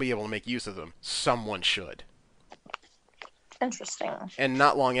wasn't going to be able to make use of them, someone should. Interesting. And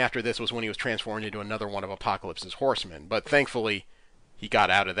not long after this was when he was transformed into another one of Apocalypse's horsemen, but thankfully he got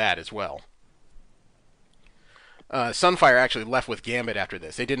out of that as well. Sunfire actually left with Gambit after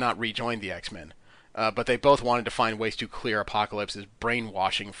this. They did not rejoin the X-Men, but they both wanted to find ways to clear Apocalypse's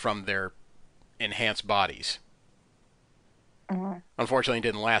brainwashing from their enhanced bodies. Unfortunately, it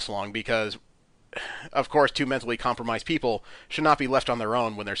didn't last long because, of course, two mentally compromised people should not be left on their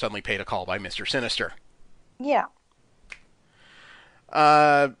own when they're suddenly paid a call by Mr. Sinister. Yeah.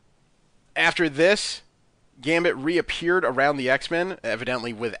 After this, Gambit reappeared around the X-Men,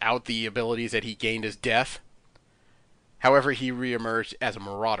 evidently without the abilities that he gained as Death. However, he reemerged as a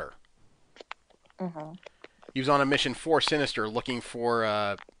Marauder. He was on a mission for Sinister, looking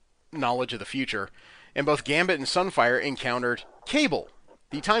for knowledge of the future, and both Gambit and Sunfire encountered Cable,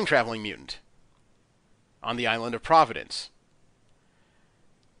 the time-traveling mutant, on the island of Providence.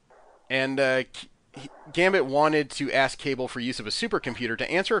 And Gambit wanted to ask Cable for use of a supercomputer to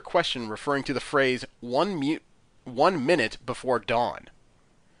answer a question referring to the phrase 1 minute before dawn.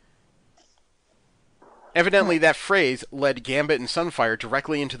 Evidently, that phrase led Gambit and Sunfire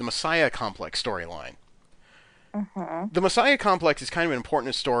directly into the Messiah Complex storyline. The Messiah Complex is kind of an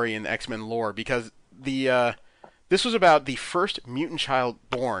important story in X-Men lore because this was about the first mutant child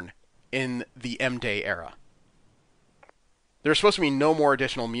born in the M-Day era. There were supposed to be no more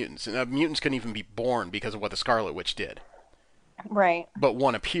additional mutants, and mutants couldn't even be born because of what the Scarlet Witch did. Right. But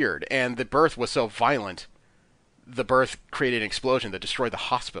one appeared, and the birth was so violent, the birth created an explosion that destroyed the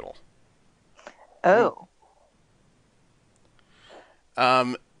hospital. Oh.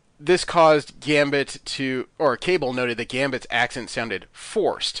 This caused Gambit Cable noted that Gambit's accent sounded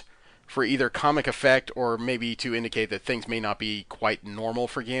forced for either comic effect or maybe to indicate that things may not be quite normal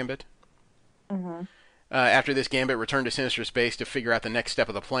for Gambit. After this, Gambit returned to Sinister Space to figure out the next step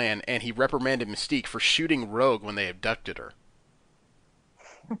of the plan, and he reprimanded Mystique for shooting Rogue when they abducted her.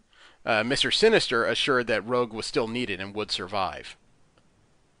 Mr. Sinister assured that Rogue was still needed and would survive.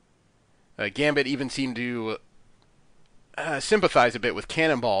 Gambit even seemed to sympathize a bit with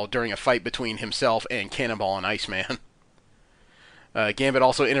Cannonball during a fight between himself and Cannonball and Iceman. Gambit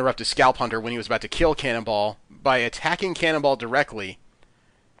also interrupted Scalp Hunter when he was about to kill Cannonball by attacking Cannonball directly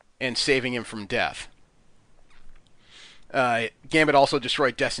and saving him from death. Gambit also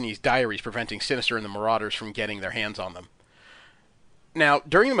destroyed Destiny's diaries, preventing Sinister and the Marauders from getting their hands on them. Now,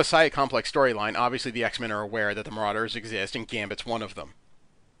 during the Messiah Complex storyline, obviously the X-Men are aware that the Marauders exist, and Gambit's one of them.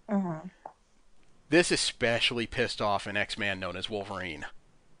 This especially pissed off an X-Man known as Wolverine.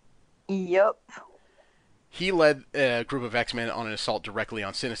 Yep. He led a group of X-Men on an assault directly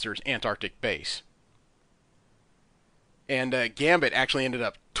on Sinister's Antarctic base. And Gambit actually ended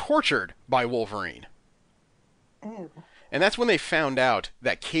up tortured by Wolverine. Ew. And that's when they found out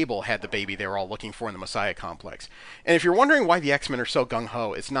that Cable had the baby they were all looking for in the Messiah Complex. And if you're wondering why the X-Men are so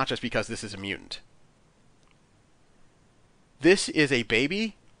gung-ho, it's not just because this is a mutant. This is a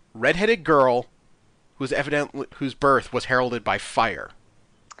baby, redheaded girl, whose birth was heralded by fire.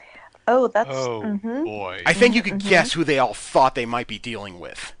 Oh, that's... Oh, boy. I think you could guess who they all thought they might be dealing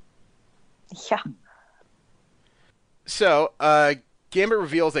with. Yeah. So, Gambit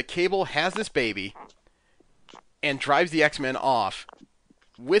reveals that Cable has this baby and drives the X-Men off,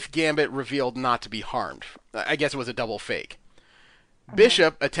 with Gambit revealed not to be harmed. I guess it was a double fake.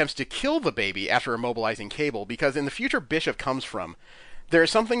 Bishop attempts to kill the baby after immobilizing Cable, because in the future Bishop comes from, there is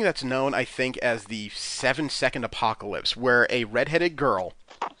something that's known, I think, as the 7-second apocalypse, where a redheaded girl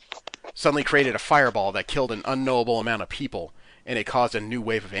suddenly created a fireball that killed an unknowable amount of people, and it caused a new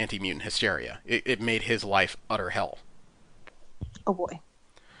wave of anti-mutant hysteria. It made his life utter hell. Oh boy.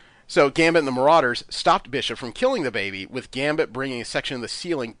 So Gambit and the Marauders stopped Bishop from killing the baby, with Gambit bringing a section of the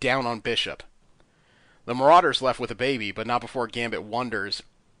ceiling down on Bishop. The Marauders left with the baby, but not before Gambit wonders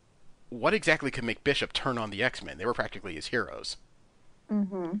what exactly could make Bishop turn on the X-Men. They were practically his heroes.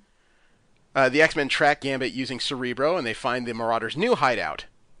 Mm-hmm. The X-Men track Gambit using Cerebro, and they find the Marauders' new hideout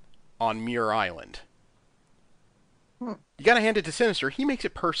on Muir Island. You gotta hand it to Sinister. He makes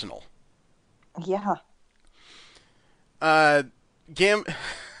it personal. Yeah.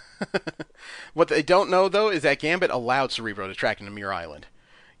 What they don't know, though, is that Gambit allowed Cerebro to track into Muir Island.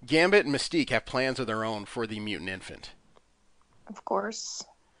 Gambit and Mystique have plans of their own for the mutant infant. Of course.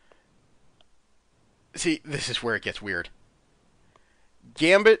 See, this is where it gets weird.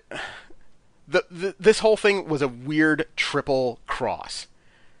 Gambit... This whole thing was a weird triple cross.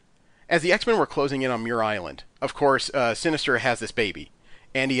 As the X-Men were closing in on Muir Island, of course, Sinister has this baby.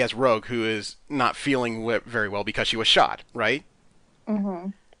 And he has Rogue, who is not feeling very well because she was shot, right? Mm-hmm.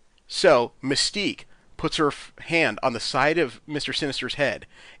 So, Mystique puts her hand on the side of Mr. Sinister's head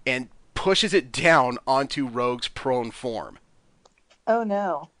and pushes it down onto Rogue's prone form. Oh,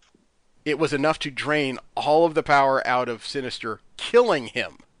 no. It was enough to drain all of the power out of Sinister, killing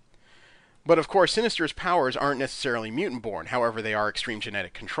him. But of course, Sinister's powers aren't necessarily mutant-born. However, they are extreme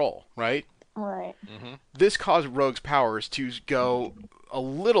genetic control, right? Right. Mm-hmm. This caused Rogue's powers to go a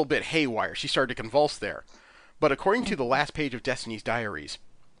little bit haywire. She started to convulse there. But according to the last page of Destiny's diaries,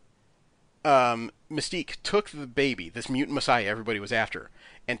 Mystique took the baby, this mutant messiah everybody was after,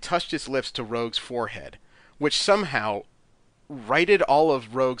 and touched its lips to Rogue's forehead, which somehow righted all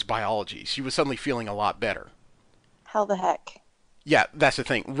of Rogue's biology. She was suddenly feeling a lot better. How the heck? Yeah, that's the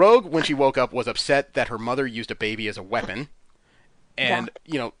thing. Rogue, when she woke up, was upset that her mother used a baby as a weapon, and,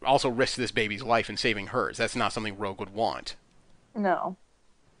 also risked this baby's life in saving hers. That's not something Rogue would want. No.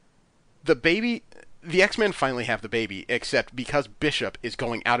 The X-Men finally have the baby, except because Bishop is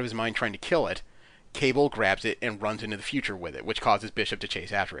going out of his mind trying to kill it, Cable grabs it and runs into the future with it, which causes Bishop to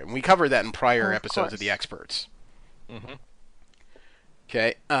chase after it. And we covered that in prior episodes of the X-Perts. Mm-hmm.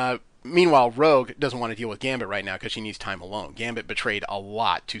 Okay. Meanwhile, Rogue doesn't want to deal with Gambit right now because she needs time alone. Gambit betrayed a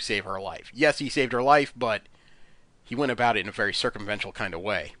lot to save her life. Yes, he saved her life, but he went about it in a very circumventional kind of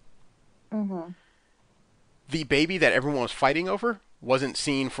way. Mm-hmm. The baby that everyone was fighting over wasn't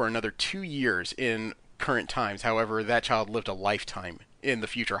seen for another 2 years in current times. However, that child lived a lifetime in the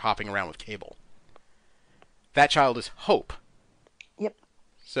future hopping around with Cable. That child is Hope. Yep.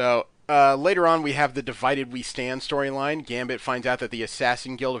 So, later on, we have the Divided We Stand storyline. Gambit finds out that the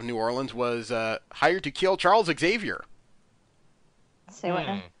Assassin Guild of New Orleans was hired to kill Charles Xavier. Say what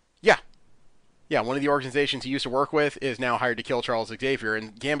now? Yeah, one of the organizations he used to work with is now hired to kill Charles Xavier,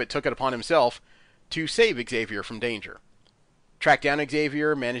 and Gambit took it upon himself to save Xavier from danger. Track down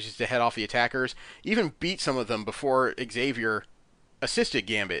Xavier, manages to head off the attackers, even beat some of them before Xavier assisted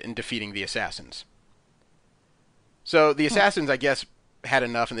Gambit in defeating the Assassins. So the Assassins, I guess, had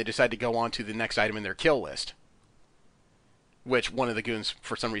enough, and they decided to go on to the next item in their kill list, which one of the goons,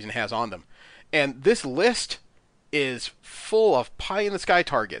 for some reason, has on them. And this list is full of pie-in-the-sky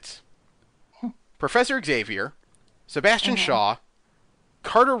targets. Professor Xavier, Sebastian Shaw,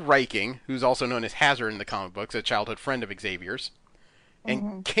 Carter Reiking, who's also known as Hazard in the comic books, a childhood friend of Xavier's,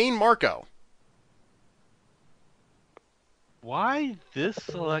 and Kane Marco. Why this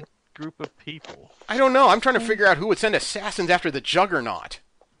select group of people? I don't know. I'm trying to figure out who would send assassins after the Juggernaut.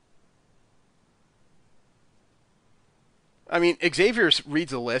 I mean, Xavier reads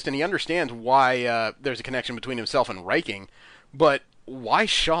the list, and he understands why there's a connection between himself and Reiking, but why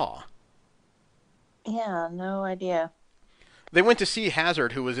Shaw? Yeah, no idea. They went to see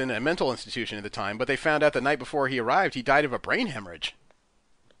Hazard, who was in a mental institution at the time, but they found out the night before he arrived, he died of a brain hemorrhage.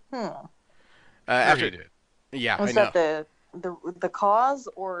 After he did. Yeah, I Was know. that the cause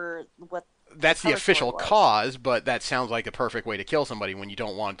or what? That's the cover story official was? cause, but that sounds like the perfect way to kill somebody when you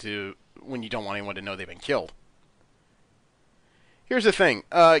don't want anyone to know they've been killed. Here's the thing.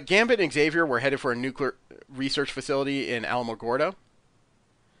 Gambit and Xavier were headed for a nuclear research facility in Alamogordo.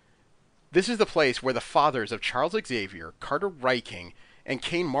 This is the place where the fathers of Charles Xavier, Carter Reiking, and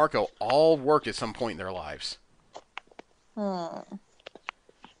Kane Marco all worked at some point in their lives.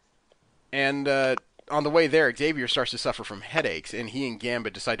 And on the way there, Xavier starts to suffer from headaches, and he and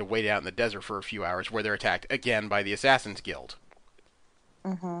Gambit decide to wait out in the desert for a few hours, where they're attacked again by the Assassin's Guild.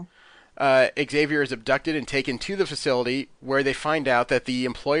 Xavier is abducted and taken to the facility, where they find out that the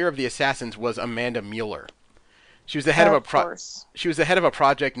employer of the assassins was Amanda Mueller. She was the head She was the head of a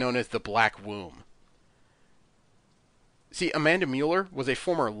project known as the Black Womb. See, Amanda Mueller was a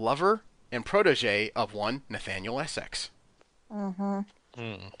former lover and protege of one Nathaniel Essex.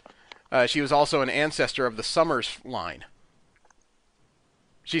 She was also an ancestor of the Summers line.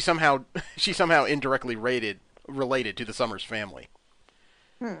 She somehow indirectly related to the Summers family.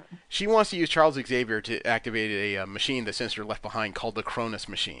 She wants to use Charles Xavier to activate a machine the Sinister left behind called the Cronus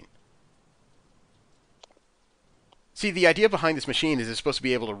machine. See, the idea behind this machine is it's supposed to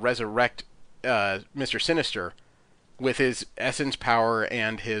be able to resurrect Mr. Sinister with his essence power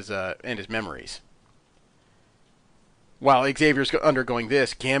and his memories. While Xavier's undergoing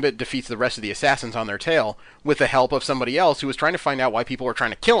this, Gambit defeats the rest of the assassins on their tail with the help of somebody else who was trying to find out why people were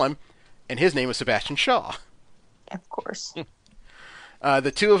trying to kill him, and his name was Sebastian Shaw. Of course.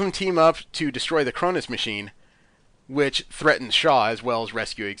 The two of them team up to destroy the Cronus machine, which threatens Shaw as well as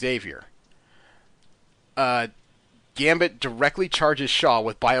rescue Xavier. Gambit directly charges Shaw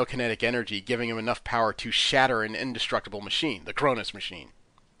with biokinetic energy, giving him enough power to shatter an indestructible machine, the Cronus machine.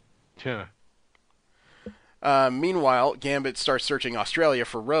 Yeah. Meanwhile, Gambit starts searching Australia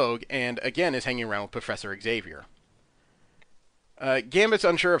for Rogue, and again is hanging around with Professor Xavier. Gambit's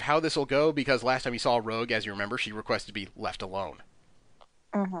unsure of how this will go, because last time he saw Rogue, as you remember, she requested to be left alone.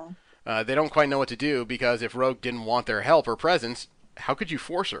 They don't quite know what to do, because if Rogue didn't want their help or presence, how could you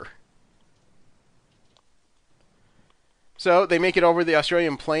force her? So they make it over the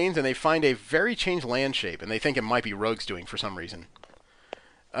Australian plains, and they find a very changed landscape, and they think it might be Rogue's doing for some reason.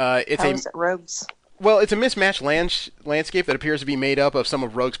 How is it Rogue's? Well, it's a mismatched landscape that appears to be made up of some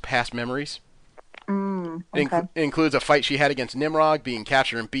of Rogue's past memories. Okay. It includes a fight she had against Nimrod, being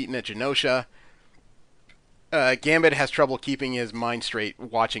captured and beaten at Genosha. Gambit has trouble keeping his mind straight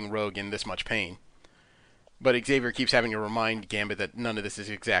watching Rogue in this much pain. But Xavier keeps having to remind Gambit that none of this is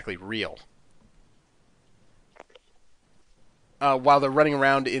exactly real. While they're running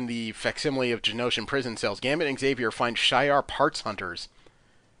around in the facsimile of Genoshan prison cells, Gambit and Xavier find Shi'ar parts hunters,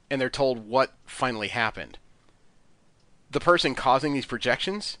 and they're told what finally happened. The person causing these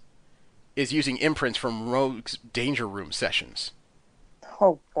projections is using imprints from Rogue's Danger Room sessions.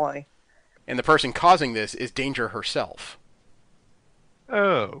 Oh, boy. And the person causing this is Danger herself.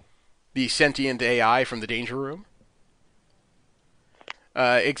 Oh. The sentient AI from the Danger Room.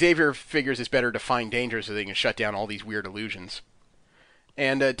 Xavier figures it's better to find Danger so they can shut down all these weird illusions.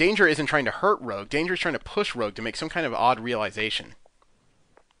 And Danger isn't trying to hurt Rogue. Danger is trying to push Rogue to make some kind of odd realization.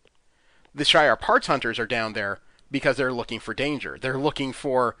 The Shi'ar parts hunters are down there because they're looking for Danger. They're looking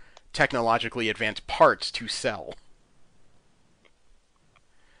for technologically advanced parts to sell.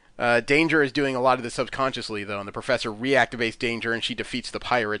 Danger is doing a lot of this subconsciously, though, and the Professor reactivates Danger, and she defeats the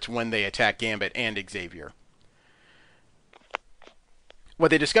pirates when they attack Gambit and Xavier.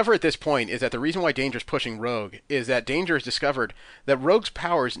 What they discover at this point is that the reason why Danger's pushing Rogue is that Danger has discovered that Rogue's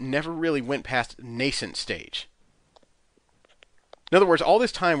powers never really went past nascent stage. In other words, all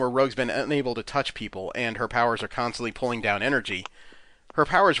this time where Rogue's been unable to touch people and her powers are constantly pulling down energy, her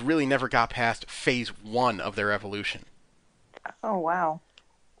powers really never got past phase 1 of their evolution. Oh, wow.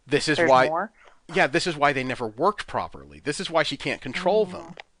 This is There's why more? Yeah, this is why they never worked properly. This is why she can't control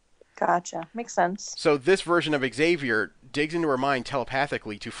them. Gotcha. Makes sense. So this version of Xavier digs into her mind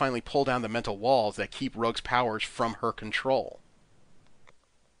telepathically to finally pull down the mental walls that keep Rogue's powers from her control.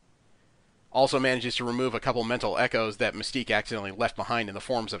 Also manages to remove a couple mental echoes that Mystique accidentally left behind in the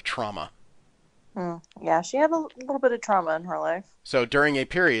forms of trauma. Yeah, she had a little bit of trauma in her life. So during a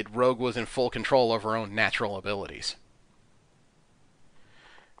period, Rogue was in full control of her own natural abilities.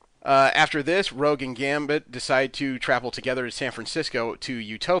 After this, Rogue and Gambit decide to travel together to San Francisco to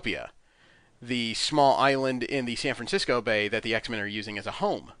Utopia, the small island in the San Francisco Bay that the X-Men are using as a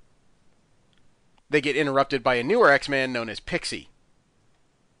home. They get interrupted by a newer X-Man known as Pixie,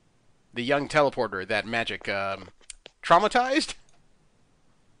 the young teleporter that Magic traumatized.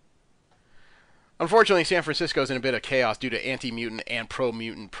 Unfortunately, San Francisco's in a bit of chaos due to anti-mutant and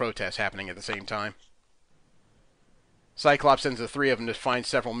pro-mutant protests happening at the same time. Cyclops sends the three of them to find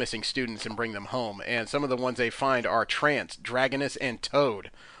several missing students and bring them home, and some of the ones they find are Trance, Dragoness, and Toad,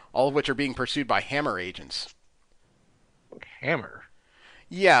 all of which are being pursued by Hammer agents. Hammer?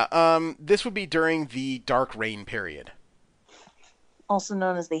 Yeah, this would be during the Dark Reign period. Also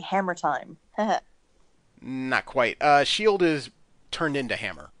known as the Hammer Time. Not quite. S.H.I.E.L.D. is turned into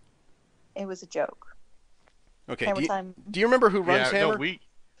Hammer. It was a joke. Okay, Hammer Time. do you remember who runs Hammer?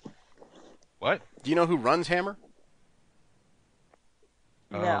 No, What? Do you know who runs Hammer?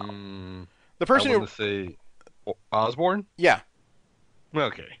 No. The person I want to say Osborn? Yeah.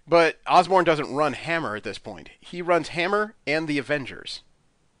 Okay. But Osborn doesn't run Hammer at this point. He runs Hammer and the Avengers.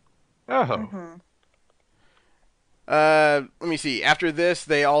 Oh. Mm-hmm. Let me see. After this,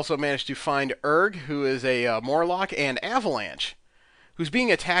 they also managed to find Urg, who is a Morlock, and Avalanche, who's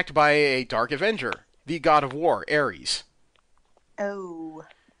being attacked by a Dark Avenger, the God of War, Ares. Oh.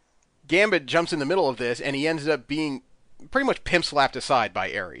 Gambit jumps in the middle of this, and he ends up being pretty much pimp-slapped aside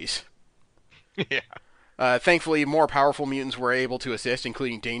by Ares. Yeah. Thankfully, more powerful mutants were able to assist,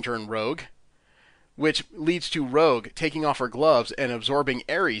 including Danger and Rogue, which leads to Rogue taking off her gloves and absorbing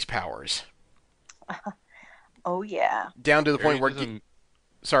Ares' powers. Oh, yeah. Down to the point where...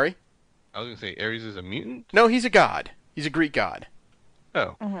 Sorry? I was going to say, Ares is a mutant? No, he's a god. He's a Greek god.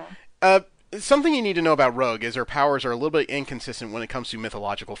 Oh. Mm-hmm. Something you need to know about Rogue is her powers are a little bit inconsistent when it comes to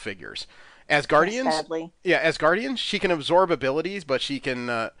mythological figures. As Guardians... Sadly. Yeah, as Guardians, she can absorb abilities, but she can...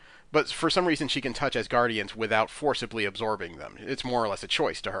 but for some reason, she can touch as Guardians without forcibly absorbing them. It's more or less a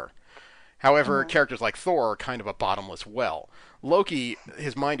choice to her. However, characters like Thor are kind of a bottomless well. Loki,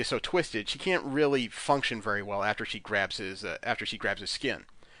 his mind is so twisted, she can't really function very well after she grabs his skin.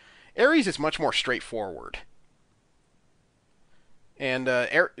 Ares is much more straightforward. And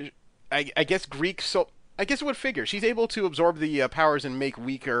I guess Greek, so I guess it would figure she's able to absorb the powers and make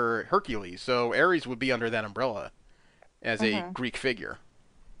weaker Hercules. So Ares would be under that umbrella as a Greek figure.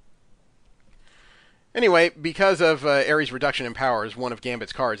 Anyway, because of Ares' reduction in powers, one of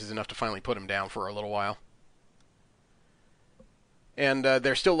Gambit's cards is enough to finally put him down for a little while. And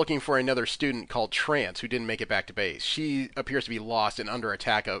they're still looking for another student called Trance who didn't make it back to base. She appears to be lost and under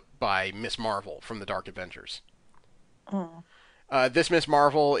attack by Miss Marvel from the Dark Avengers. This Miss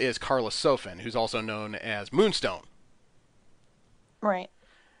Marvel is Carla Sofin, who's also known as Moonstone. Right.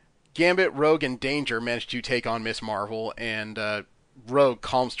 Gambit, Rogue, and Danger manage to take on Miss Marvel, and Rogue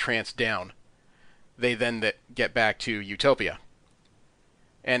calms Trance down. They then get back to Utopia.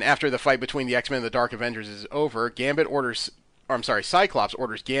 And after the fight between the X-Men and the Dark Avengers is over, Cyclops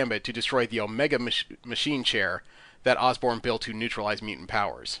orders Gambit to destroy the Omega machine chair that Osborn built to neutralize mutant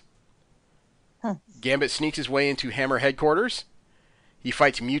powers. Gambit sneaks his way into Hammer headquarters. He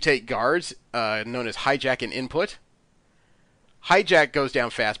fights mutate guards, known as Hijack and Input. Hijack goes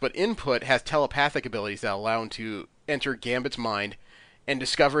down fast, but Input has telepathic abilities that allow him to enter Gambit's mind and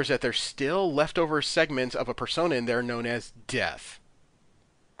discovers that there's still leftover segments of a persona in there known as Death.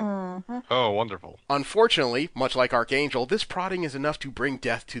 Oh, wonderful. Unfortunately, much like Archangel, this prodding is enough to bring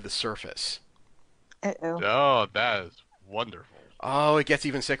Death to the surface. Uh-oh. Oh, that is wonderful. Oh, it gets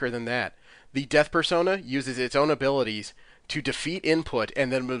even sicker than that. The Death persona uses its own abilities to defeat Input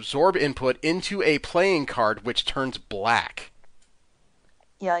and then absorb Input into a playing card which turns black.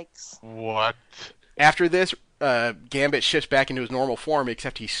 Yikes. What? After this, Gambit shifts back into his normal form,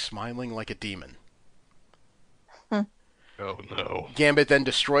 except he's smiling like a demon. Oh, no. Gambit then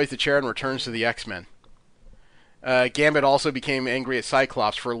destroys the chair and returns to the X-Men. Gambit also became angry at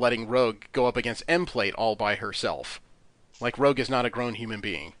Cyclops for letting Rogue go up against M-Plate all by herself. Like, Rogue is not a grown human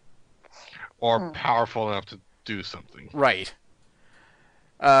being. Or powerful enough to do something. Right.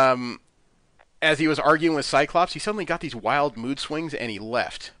 As he was arguing with Cyclops, he suddenly got these wild mood swings and he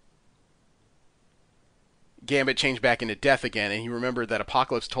left. Gambit changed back into Death again, and he remembered that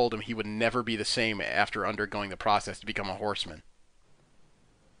Apocalypse told him he would never be the same after undergoing the process to become a horseman.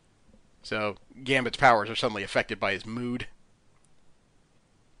 So, Gambit's powers are suddenly affected by his mood.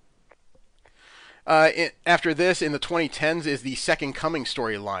 After this, in the 2010s, is the Second Coming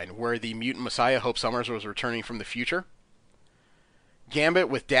storyline, where the mutant messiah Hope Summers was returning from the future. Gambit,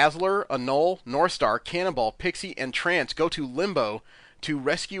 with Dazzler, Annul, Northstar, Cannonball, Pixie, and Trance, go to Limbo to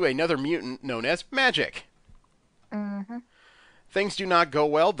rescue another mutant known as Magic. Things do not go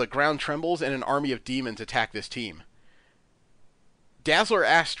well, the ground trembles, and an army of demons attack this team. Dazzler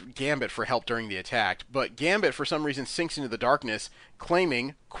asked Gambit for help during the attack, but Gambit for some reason sinks into the darkness,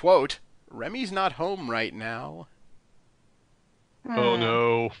 claiming, quote, "Remy's not home right now." Oh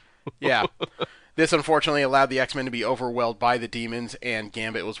no. Yeah. This unfortunately allowed the X-Men to be overwhelmed by the demons, and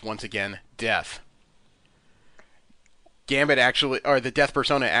Gambit was once again Death. the Death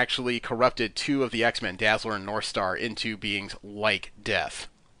persona actually corrupted two of the X-Men, Dazzler and Northstar, into beings like Death.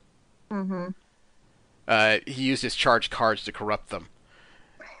 Mm-hmm. He used his charged cards to corrupt them.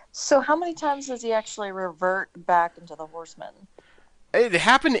 So how many times does he actually revert back into the Horsemen? It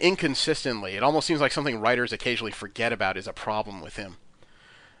happened inconsistently. It almost seems like something writers occasionally forget about is a problem with him.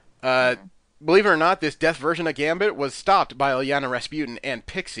 Believe it or not, this Death version of Gambit was stopped by Illyana Rasputin and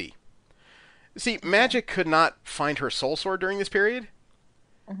Pixie. See, Magic could not find her soul sword during this period,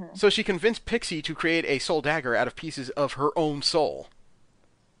 so she convinced Pixie to create a soul dagger out of pieces of her own soul.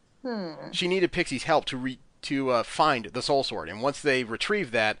 She needed Pixie's help to find the soul sword, and once they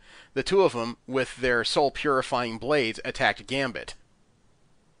retrieved that, the two of them, with their soul-purifying blades, attacked Gambit.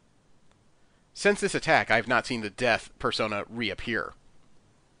 Since this attack, I have not seen the Death persona reappear.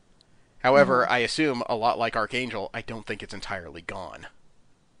 However, I assume, a lot like Archangel, I don't think it's entirely gone.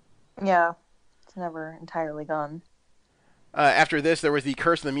 Yeah, it's never entirely gone. After this, there was the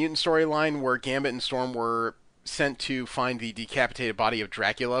Curse of the Mutant storyline, where Gambit and Storm were sent to find the decapitated body of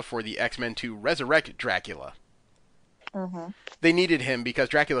Dracula for the X-Men to resurrect Dracula. They needed him because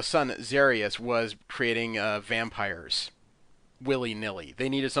Dracula's son, Zarius, was creating vampires willy-nilly. They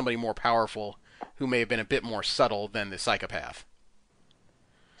needed somebody more powerful who may have been a bit more subtle than the psychopath.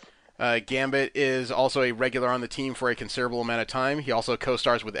 Gambit is also a regular on the team for a considerable amount of time. He also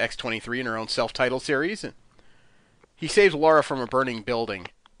co-stars with X-23 in her own self-titled series. He saves Laura from a burning building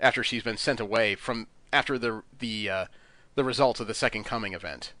after she's been sent away after the results of the Second Coming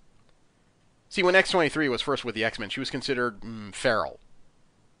event. See, when X-23 was first with the X-Men, she was considered feral.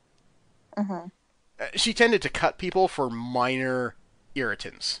 She tended to cut people for minor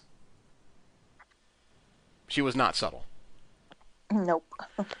irritants. She was not subtle. Nope.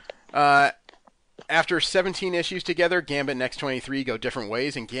 After 17 issues together, Gambit and X-23 go different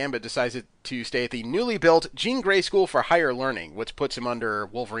ways, and Gambit decides to stay at the newly built Jean Grey School for Higher Learning, which puts him under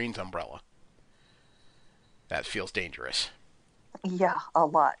Wolverine's umbrella. That feels dangerous. Yeah, a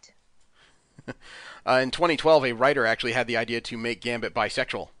lot. In 2012, a writer actually had the idea to make Gambit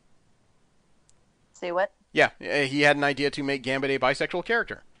bisexual. Say what? Yeah, he had an idea to make Gambit a bisexual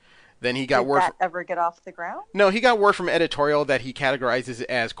character. Then he got Did word. that ever get off the ground? No, he got word from editorial that he categorizes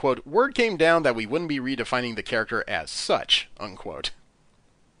as, quote, "Word came down that we wouldn't be redefining the character as such," unquote.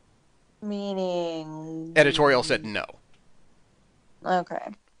 Meaning... Editorial said no.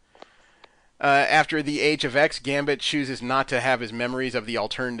 Okay. After the Age of X, Gambit chooses not to have his memories of the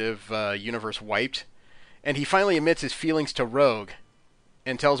alternative universe wiped, and he finally admits his feelings to Rogue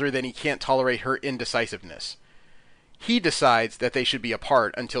and tells her that he can't tolerate her indecisiveness. He decides that they should be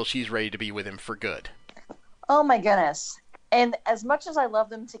apart until she's ready to be with him for good. Oh my goodness. And as much as I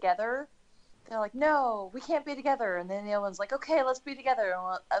love them together, they're like, no, we can't be together. And then the other one's like, okay, let's be together.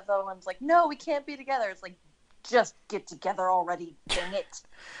 And the other one's like, no, we can't be together. It's like, just get together already, dang it.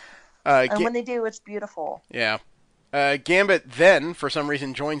 And when they do, it's beautiful. Yeah. Gambit then, for some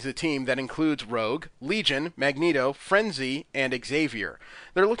reason, joins the team that includes Rogue, Legion, Magneto, Frenzy, and Xavier.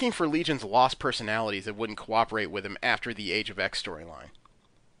 They're looking for Legion's lost personalities that wouldn't cooperate with him after the Age of X storyline.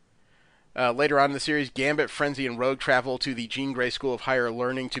 Later on in the series, Gambit, Frenzy, and Rogue travel to the Jean Grey School of Higher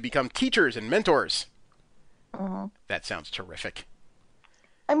Learning to become teachers and mentors. That sounds terrific.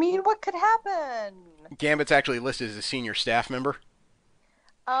 I mean, what could happen? Gambit's actually listed as a senior staff member.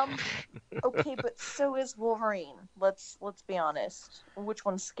 Okay, but so is Wolverine. Let's be honest. Which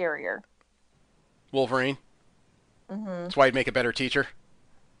one's scarier? Wolverine. That's why he'd make a better teacher.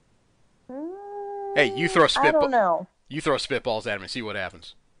 Hey, you throw I don't know. You throw spitballs at him and see what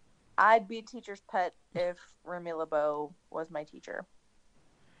happens. I'd be a teacher's pet if Remy LeBeau was my teacher.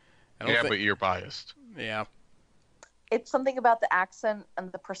 But you're biased. Yeah. It's something about the accent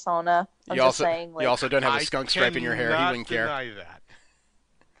and the persona. You also don't have a skunk stripe in your hair. He wouldn't care. Deny that.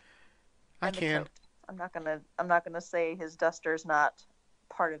 I can. I'm not gonna say his duster's not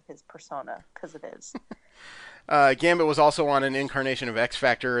part of his persona, because it is. Gambit was also on an incarnation of X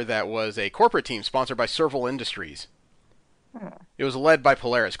Factor that was a corporate team sponsored by Serval Industries. It was led by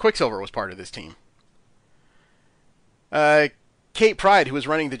Polaris. Quicksilver was part of this team. Kate Pryde, who was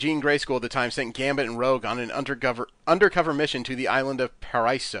running the Jean Grey School at the time, sent Gambit and Rogue on an undercover mission to the island of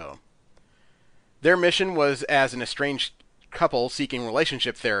Paraiso. Their mission was as an estranged couple seeking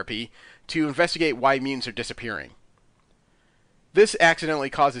relationship therapy to investigate why mutants are disappearing. This accidentally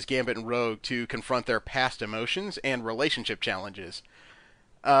causes Gambit and Rogue to confront their past emotions and relationship challenges.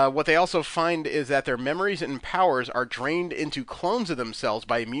 What they also find is that their memories and powers are drained into clones of themselves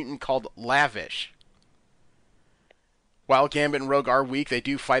by a mutant called Lavish. While Gambit and Rogue are weak, they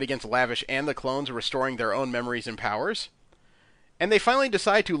do fight against Lavish and the clones, restoring their own memories and powers. And they finally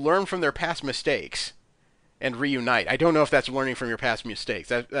decide to learn from their past mistakes and reunite. I don't know if that's learning from your past mistakes.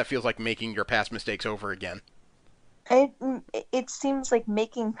 That feels like making your past mistakes over again. It seems like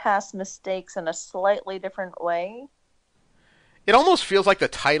making past mistakes in a slightly different way. It almost feels like the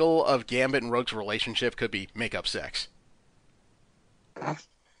title of Gambit and Rogue's relationship could be Make-Up Sex.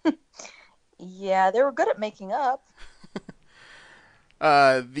 Yeah, they were good at making up.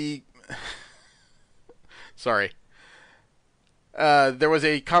 Sorry. There was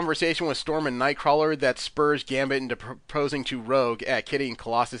a conversation with Storm and Nightcrawler that spurs Gambit into proposing to Rogue at Kitty and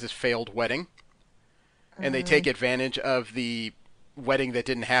Colossus's failed wedding. And they take advantage of the wedding that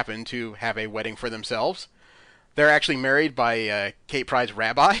didn't happen to have a wedding for themselves. They're actually married by Kate Pryde's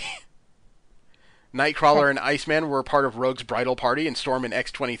rabbi. Nightcrawler and Iceman were part of Rogue's bridal party, and Storm and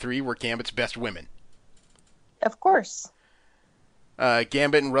X-23 were Gambit's best women. Of course.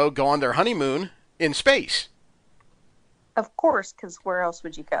 Gambit and Rogue go on their honeymoon in space. Of course, because where else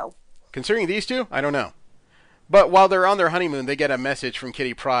would you go? Considering these two, I don't know. But while they're on their honeymoon, they get a message from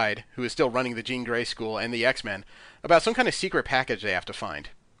Kitty Pryde, who is still running the Jean Grey School, and the X-Men, about some kind of secret package they have to find.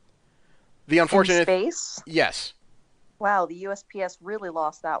 The unfortunate... In space? Yes. Wow, the USPS really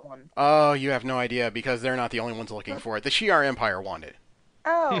lost that one. Oh, you have no idea, because they're not the only ones looking for it. The Shi'ar Empire want it.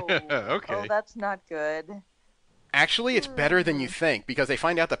 Oh. Okay. Oh, that's not good. Actually, it's better than you think, because they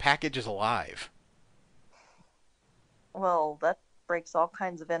find out the package is alive. Well, that breaks all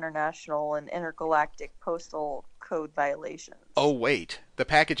kinds of international and intergalactic postal code violations. Oh, wait. The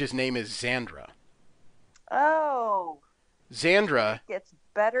package's name is Xandra. Oh. Xandra... It gets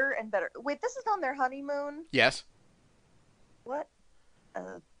better and better. Wait, this is on their honeymoon? Yes. What?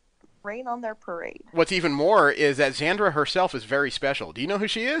 Rain on their parade. What's even more is that Xandra herself is very special. Do you know who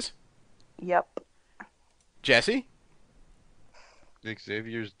she is? Yep. Jesse?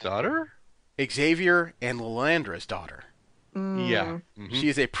 Xavier's daughter? Xavier and Lilandra's daughter. Yeah. Mm-hmm. She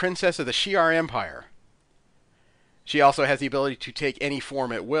is a princess of the Shi'ar Empire. She also has the ability to take any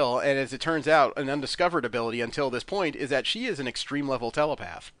form at will, and as it turns out, an undiscovered ability until this point is that she is an extreme level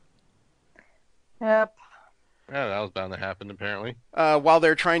telepath. Yep. Yeah, that was bound to happen, apparently. While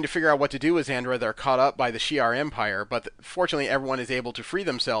they're trying to figure out what to do with Xandra, they're caught up by the Shi'ar Empire, but fortunately everyone is able to free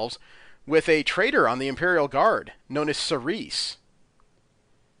themselves with a traitor on the Imperial Guard, known as Cerise.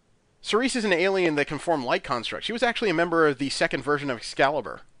 Cerise is an alien that can form light constructs. She was actually a member of the second version of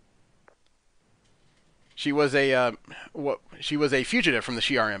Excalibur. She was a fugitive from the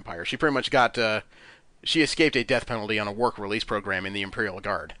Shi'ar Empire. She pretty much got she escaped a death penalty on a work release program in the Imperial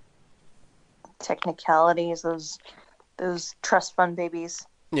Guard. Technicalities, those trust fund babies.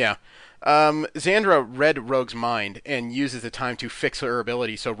 Yeah. Xandra read Rogue's mind and uses the time to fix her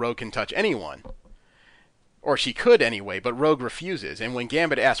ability so Rogue can touch anyone. Or she could anyway, but Rogue refuses, and when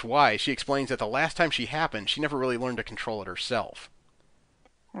Gambit asks why, she explains that the last time she happened, she never really learned to control it herself.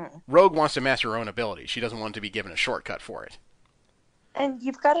 Rogue wants to master her own ability. She doesn't want to be given a shortcut for it. And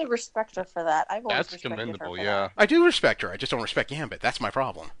you've got to respect her for that. I've always That's respected commendable, her for yeah. that. I do respect her, I just don't respect Gambit. That's my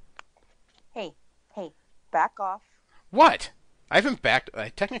problem. Hey, back off. What? I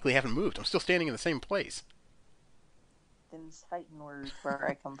technically haven't moved. I'm still standing in the same place. Them's fighting words where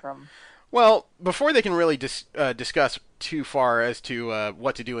I come from. Well, before they can really discuss too far as to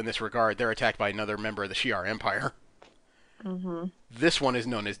what to do in this regard, they're attacked by another member of the Shi'ar Empire. Mm-hmm. This one is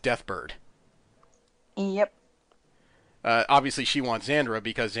known as Deathbird. Yep. Obviously, she wants Xandra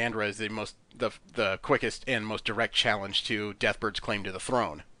because Xandra is the quickest and most direct challenge to Deathbird's claim to the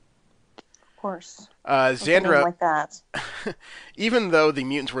throne. Of course. Xandra, like that. even though the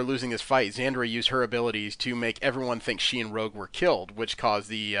mutants were losing this fight, Xandra used her abilities to make everyone think she and Rogue were killed, which caused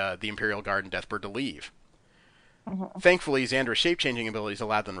the Imperial Guard and Deathbird to leave. Mm-hmm. Thankfully, Xandra's shape-changing abilities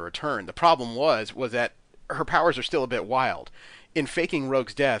allowed them to return. The problem was that her powers are still a bit wild. In faking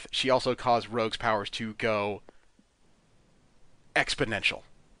Rogue's death, she also caused Rogue's powers to go exponential.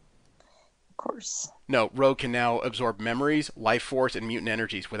 Of course. No, Rogue can now absorb memories, life force, and mutant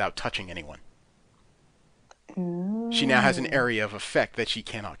energies without touching anyone. Ooh. She now has an area of effect that she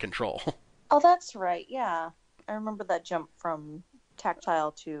cannot control. Oh, that's right. Yeah. I remember that jump from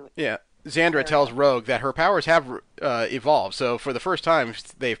tactile to... Yeah. Xandra tells Rogue that her powers have evolved, so for the first time,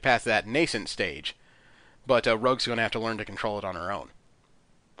 they've passed that nascent stage. But Rogue's going to have to learn to control it on her own.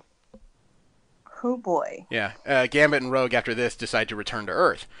 Oh, boy. Yeah. Gambit and Rogue, after this, decide to return to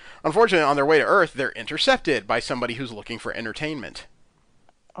Earth. Unfortunately, on their way to Earth, they're intercepted by somebody who's looking for entertainment.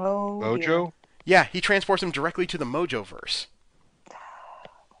 Oh, Mojo? Yeah, he transports them directly to the Mojoverse.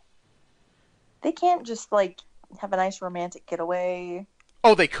 They can't just, have a nice romantic getaway.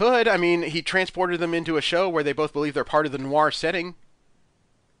 Oh, they could. I mean, he transported them into a show where they both believe they're part of the noir setting.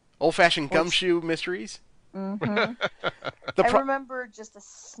 Old-fashioned gumshoe mysteries. Mm-hmm. I remember just a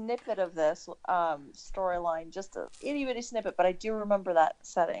snippet of this storyline, just a itty bitty snippet, but I do remember that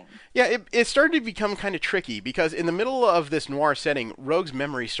setting. Yeah, it started to become kind of tricky because in the middle of this noir setting, Rogue's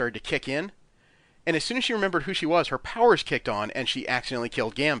memory started to kick in, and as soon as she remembered who she was, her powers kicked on, and she accidentally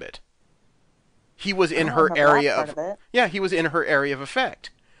killed Gambit. He was in her area of it. Yeah, he was in her area of effect.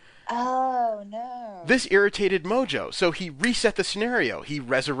 Oh no! This irritated Mojo, so he reset the scenario. He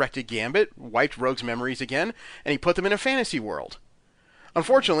resurrected Gambit, wiped Rogue's memories again, and he put them in a fantasy world.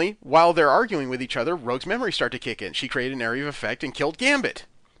 Unfortunately, while they're arguing with each other, Rogue's memories start to kick in. She created an area of effect and killed Gambit.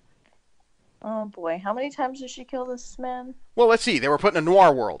 Oh boy, how many times did she kill this man? Well, let's see. They were put in a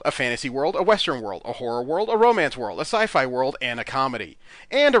noir world, a fantasy world, a western world, a horror world, a romance world, a sci-fi world, and a comedy.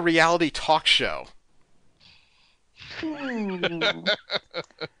 And a reality talk show.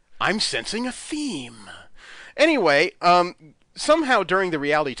 I'm sensing a theme. Anyway, somehow during the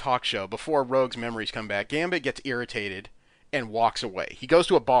reality talk show, before Rogue's memories come back, Gambit gets irritated and walks away. He goes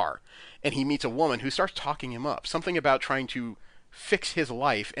to a bar, and he meets a woman who starts talking him up. Something about trying to fix his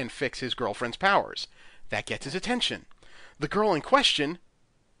life and fix his girlfriend's powers. That gets his attention. The girl in question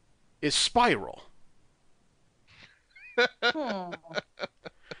is Spiral.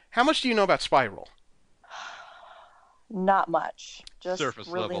 How much do you know about Spiral? Not much. Just surface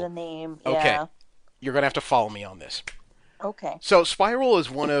really level. the name. Okay. Yeah. You're going to have to follow me on this. Okay. So Spiral is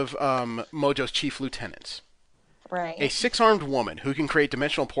one of Mojo's chief lieutenants. Right. A 6-armed woman who can create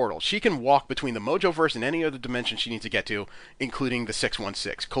dimensional portals. She can walk between the Mojoverse and any other dimension she needs to get to, including the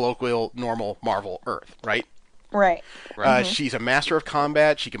 616, colloquial, normal, Marvel, Earth, right? Right. She's a master of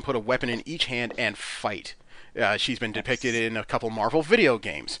combat. She can put a weapon in each hand and fight. She's been depicted in a couple Marvel video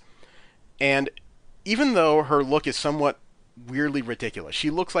games. And even though her look is somewhat weirdly ridiculous, she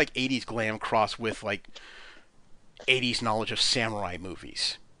looks like 80s glam crossed with, like, 80s knowledge of samurai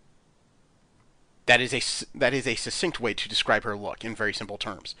movies. That is a succinct way to describe her look in very simple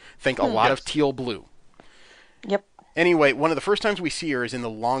terms. Think a lot of teal blue. Yep. Anyway, one of the first times we see her is in the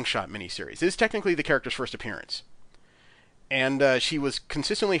Longshot miniseries. This is technically the character's first appearance. And she was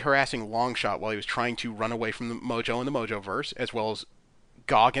consistently harassing Longshot while he was trying to run away from the Mojo and the Mojoverse, as well as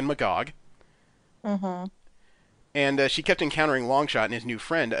Gog and Magog. Mm-hmm. And she kept encountering Longshot and his new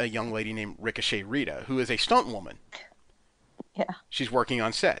friend, a young lady named Ricochet Rita, who is a stunt woman. Yeah. She's working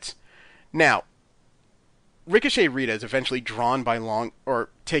on sets. Now, Ricochet Rita is eventually drawn by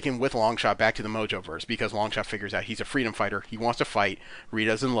taken with Longshot back to the Mojoverse because Longshot figures out he's a freedom fighter. He wants to fight.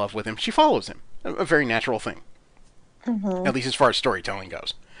 Rita's in love with him. She follows him. A very natural thing. Mm-hmm. At least as far as storytelling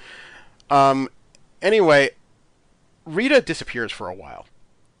goes. Anyway, Rita disappears for a while.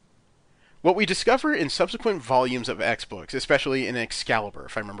 What we discover in subsequent volumes of X books, especially in Excalibur,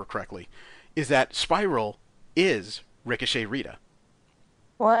 if I remember correctly, is that Spiral is Ricochet Rita.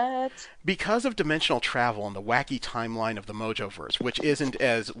 What? Because of dimensional travel and the wacky timeline of the Mojoverse, which isn't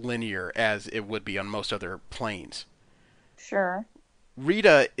as linear as it would be on most other planes. Sure.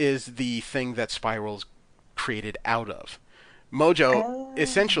 Rita is the thing that Spiral's created out of. Mojo,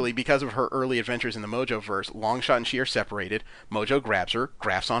 essentially, because of her early adventures in the Mojoverse, Longshot and she are separated. Mojo grabs her,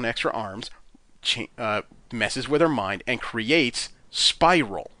 grafts on extra arms, messes with her mind, and creates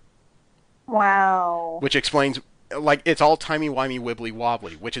Spiral. Wow. Which explains, like, it's all timey-wimey,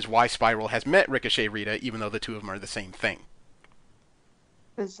 wibbly-wobbly, which is why Spiral has met Ricochet Rita, even though the two of them are the same thing.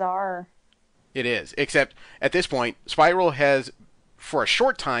 Bizarre. It is, except at this point, Spiral has, for a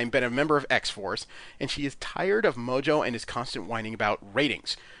short time, been a member of X-Force, and she is tired of Mojo and his constant whining about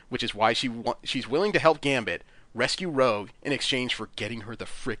ratings, which is why she's willing to help Gambit rescue Rogue in exchange for getting her the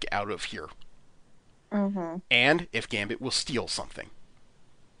frick out of here. Mm-hmm. And if Gambit will steal something.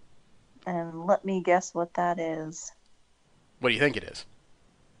 And let me guess what that is. What do you think it is?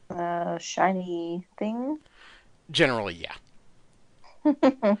 A shiny thing? Generally, yeah.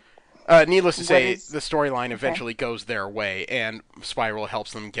 Needless to say, the storyline eventually goes their way, and Spiral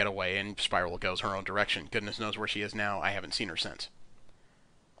helps them get away, and Spiral goes her own direction. Goodness knows where she is now. I haven't seen her since.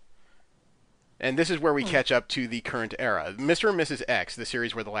 And this is where we catch up to the current era. Mr. and Mrs. X, the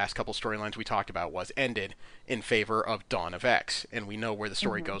series where the last couple storylines we talked about was, ended in favor of Dawn of X, and we know where the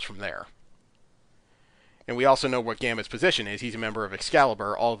story goes from there. And we also know what Gambit's position is. He's a member of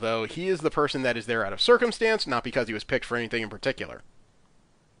Excalibur, although he is the person that is there out of circumstance, not because he was picked for anything in particular.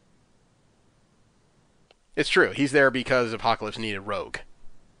 It's true. He's there because Apocalypse needed Rogue.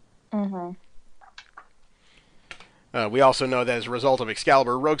 Mm-hmm. We also know that as a result of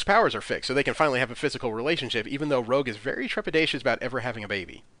Excalibur, Rogue's powers are fixed, so they can finally have a physical relationship, even though Rogue is very trepidatious about ever having a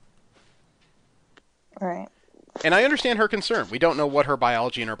baby. Right. And I understand her concern. We don't know what her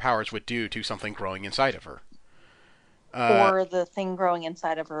biology and her powers would do to something growing inside of her. Or the thing growing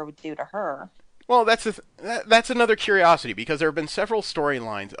inside of her would do to her. Well, that's another curiosity, because there have been several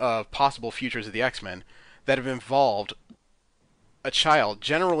storylines of possible futures of the X-Men that have involved a child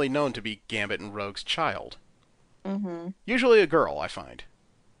generally known to be Gambit and Rogue's child. Mm-hmm. Usually a girl, I find.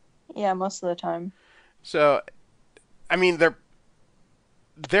 Yeah, most of the time. So, I mean,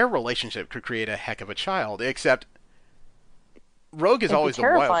 their relationship could create a heck of a child, except Rogue is always the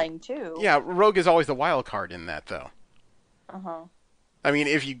wild. Terrifying too. Yeah, Rogue is always the wild card in that, though. Uh-huh. I mean,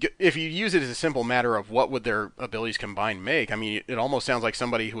 if you use it as a simple matter of what would their abilities combined make, I mean, it almost sounds like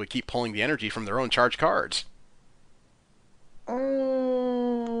somebody who would keep pulling the energy from their own charged cards.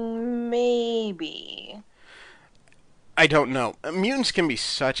 Maybe. I don't know. Mutants can be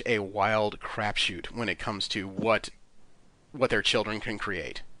such a wild crapshoot when it comes to what their children can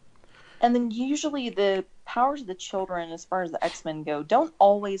create. And then usually the powers of the children, as far as the X-Men go, don't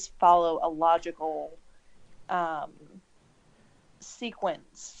always follow a logical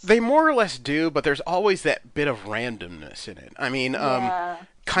sequence. They more or less do, but there's always that bit of randomness in it. I mean,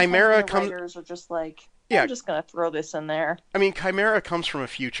 Chimera comes. Writers are just like, Yeah. I'm just gonna throw this in there. I mean, Chimera comes from a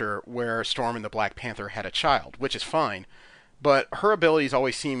future where Storm and the Black Panther had a child, which is fine, but her abilities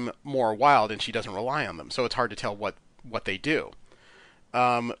always seem more wild, and she doesn't rely on them, so it's hard to tell what they do.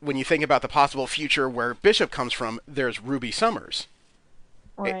 When you think about the possible future where Bishop comes from, there's Ruby Summers,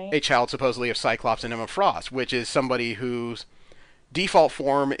 Right. a child supposedly of Cyclops and Emma Frost, which is somebody whose default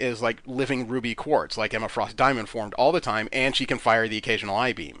form is like living ruby quartz, like Emma Frost diamond formed all the time, and she can fire the occasional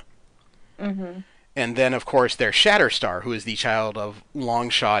I-beam. Mm-hmm. And then, of course, there's Shatterstar, who is the child of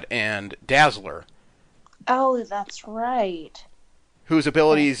Longshot and Dazzler, Oh, that's right. whose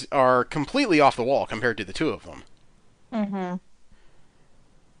abilities are completely off the wall compared to the two of them. Mm-hmm.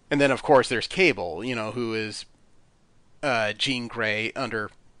 And then, of course, there's Cable, who is Jean Grey,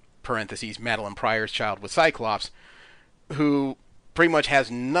 under parentheses, Madeline Pryor's child with Cyclops, who pretty much has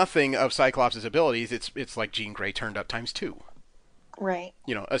nothing of Cyclops' abilities. It's like Jean Grey turned up times 2. Right.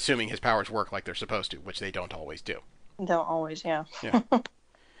 Assuming his powers work like they're supposed to, which they don't always do. Don't always, yeah. Yeah.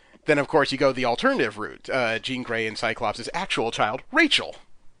 Then, of course, you go the alternative route. Jean Grey and Cyclops' actual child, Rachel.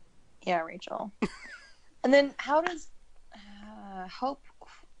 Yeah, Rachel. And then how does Hope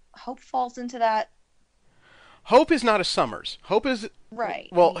falls into that? Hope is not a Summers. Hope is... Right.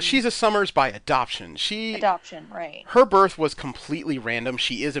 Well, she's a Summers by adoption. Adoption, right. Her birth was completely random.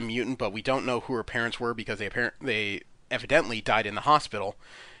 She is a mutant, but we don't know who her parents were because they evidently died in the hospital.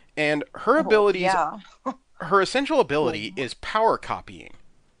 And her abilities... Yeah. Her essential ability is power copying.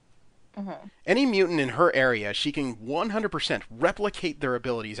 Mm-hmm. Any mutant in her area, she can 100% replicate their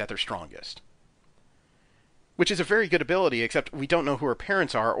abilities at their strongest. Which is a very good ability, except we don't know who her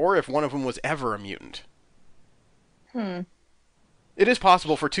parents are, or if one of them was ever a mutant. It is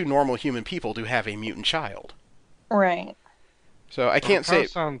possible for 2 normal human people to have a mutant child. Right. So I can't say...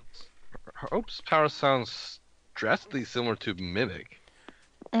 Hope's power sounds drastically similar to Mimic.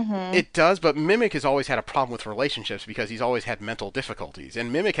 Mm-hmm. It does, but Mimic has always had a problem with relationships because he's always had mental difficulties,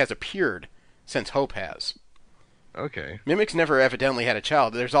 and Mimic has appeared since Hope has. Okay. Mimic's never evidently had a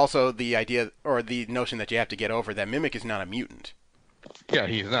child. There's also the idea, or the notion that you have to get over, that Mimic is not a mutant. Yeah,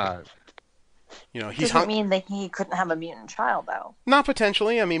 he's not. He's Doesn't mean that he couldn't have a mutant child, though. Not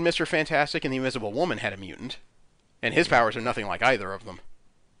potentially. I mean, Mr. Fantastic and the Invisible Woman had a mutant, and his powers are nothing like either of them.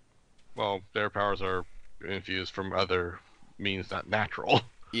 Well, their powers are infused from other means, not natural.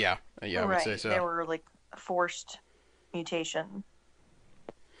 Yeah, I would say so. They were like forced mutation.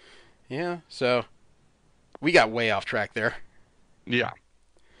 Yeah, so we got way off track there. Yeah.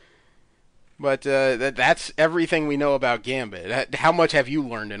 But that's everything we know about Gambit. How much have you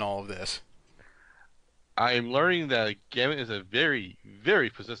learned in all of this? I'm learning that Gambit is a very, very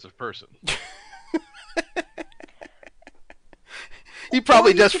possessive person. He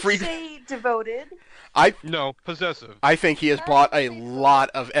probably just say devoted. No, possessive. I think he has bought a lot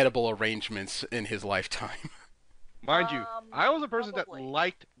of edible arrangements in his lifetime. Mind you, I was a person probably. that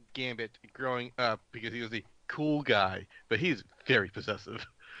liked Gambit growing up because he was the cool guy, but he's very possessive.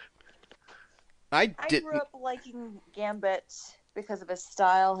 I grew up liking Gambit because of his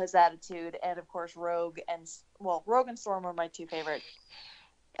style, his attitude, and of course Rogue and Storm are my 2 favorite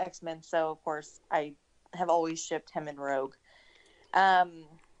X-Men, so of course I have always shipped him and Rogue.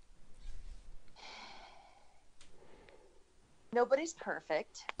 Nobody's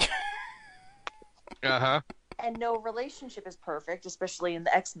perfect. Uh-huh. And no relationship is perfect, especially in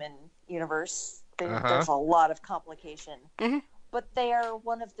the X-Men universe. There's a lot of complication. Mm-hmm. But they are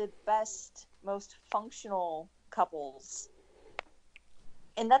one of the best, most functional couples.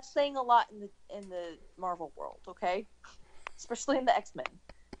 And that's saying a lot in the Marvel world, okay? Especially in the X-Men.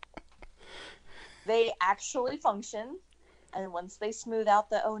 They actually function. And once they smooth out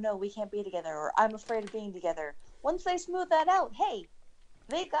the, oh no, we can't be together, or I'm afraid of being together, once they smooth that out, hey,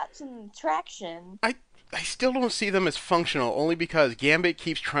 they got some traction. I still don't see them as functional, only because Gambit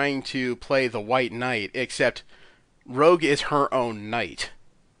keeps trying to play the White Knight, except Rogue is her own knight.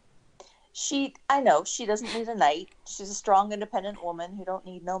 I know, she doesn't need a knight. She's a strong, independent woman who don't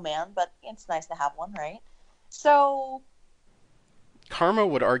need no man, but it's nice to have one, right? So... Karma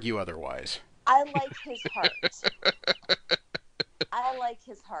would argue otherwise. I like his heart. I like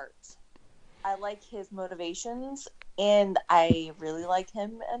his heart. I like his motivations, and I really like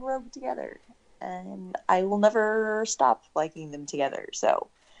him and Rogue together. And I will never stop liking them together. So,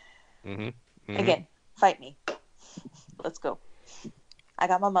 again, fight me. Let's go. I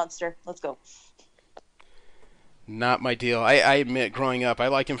got my monster. Let's go. Not my deal. I admit, growing up, I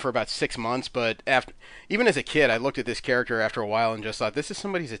liked him for about 6 months, but even as a kid, I looked at this character after a while and just thought, this is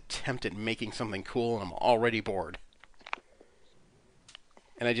somebody's attempt at making something cool, and I'm already bored.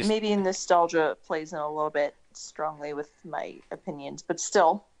 And I just... Maybe nostalgia plays in a little bit strongly with my opinions, but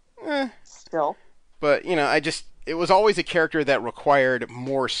still. Still. But, it was always a character that required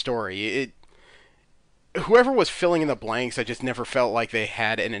more story. Whoever was filling in the blanks, I just never felt like they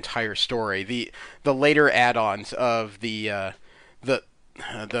had an entire story. The later add-ons of the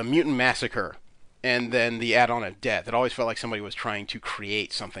Mutant Massacre, and then the add-on of Death, it always felt like somebody was trying to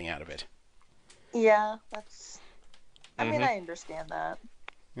create something out of it. Yeah, that's... I mean, I understand that.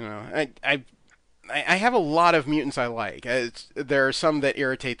 I have a lot of mutants I like. There are some that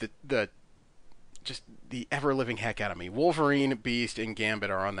irritate the ever-living heck out of me. Wolverine, Beast, and Gambit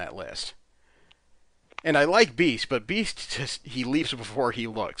are on that list. And I like Beast, but Beast he leaps before he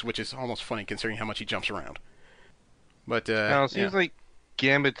looks, which is almost funny considering how much he jumps around. But now it seems like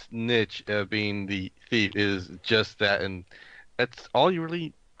Gambit's niche being the thief is just that, and that's all he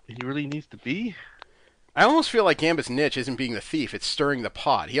really needs to be. I almost feel like Gambit's niche isn't being the thief, it's stirring the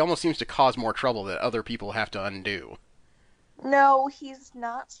pot. He almost seems to cause more trouble that other people have to undo. No, he's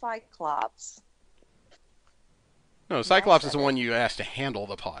not Cyclops. No, Cyclops is the one you ask to handle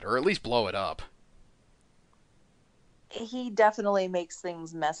the pot, or at least blow it up. He definitely makes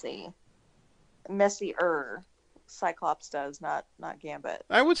things messy. Messier. Cyclops does, not Gambit.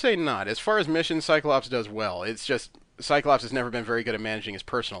 I would say not. As far as missions, Cyclops does well. It's just Cyclops has never been very good at managing his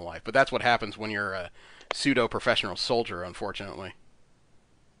personal life, but that's what happens when you're a pseudo-professional soldier, unfortunately.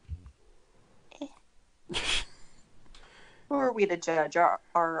 Who are we to judge?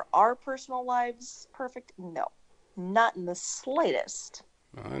 Are our personal lives perfect? No. Not in the slightest.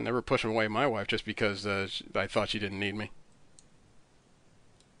 I never push away my wife just because I thought she didn't need me.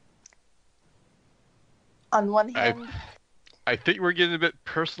 On one hand... I think we're getting a bit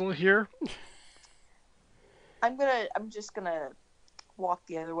personal here. I'm just gonna walk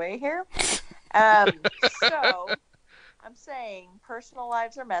the other way here. So, I'm saying personal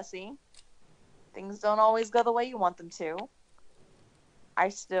lives are messy. Things don't always go the way you want them to. I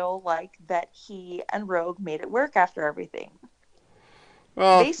still like that he and Rogue made it work after everything.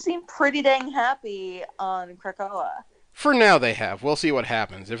 Well, they seem pretty dang happy on Krakoa. For now, they have. We'll see what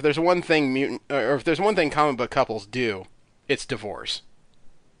happens. If there's one thing comic book couples do, it's divorce.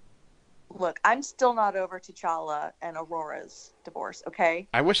 Look, I'm still not over T'Challa and Aurora's divorce, okay?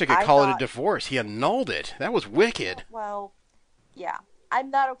 I wish I could call it a divorce. He annulled it. That was wicked. Well, yeah. I'm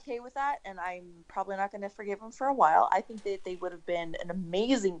not okay with that, and I'm probably not going to forgive him for a while. I think that they would have been an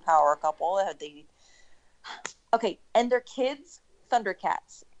amazing power couple had they... Okay, and their kids,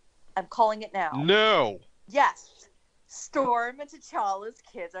 Thundercats. I'm calling it now. No! Yes! Storm and T'Challa's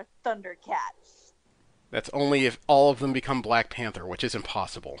kids are Thundercats. That's only if all of them become Black Panther, which is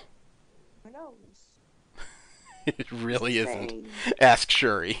impossible. Who knows? It really isn't. Ask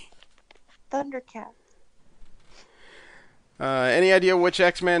Shuri. Thundercats. Any idea which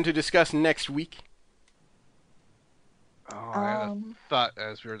X-Men to discuss next week? Oh, I had a thought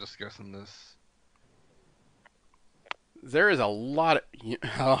as we were discussing this. There is a lot of...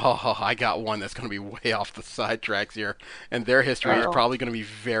 Oh, I got one that's going to be way off the side tracks here, and their history is probably going to be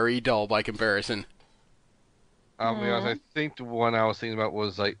very dull by comparison. I'll be honest, I think the one I was thinking about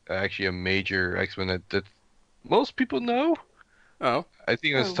was like actually a major X-Men that most people know. Oh. I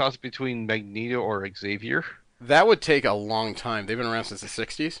think it was tossed between Magneto or Xavier. That would take a long time. They've been around since the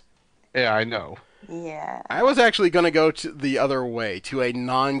 60s. Yeah, I know. Yeah. I was actually going to go to the other way, to a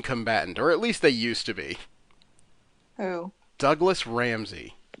non-combatant, or at least they used to be. Who? Douglas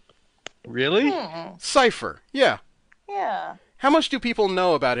Ramsey. Really? Cypher, yeah. Yeah. How much do people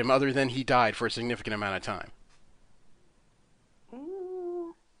know about him other than he died for a significant amount of time?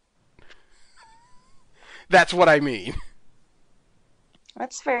 That's what I mean.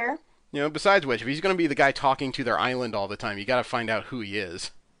 That's fair. Besides which, if he's going to be the guy talking to their island all the time, you got to find out who he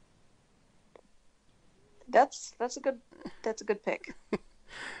is. That's a good pick.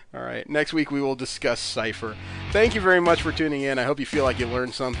 All right. Next week we will discuss Cypher. Thank you very much for tuning in. I hope you feel like you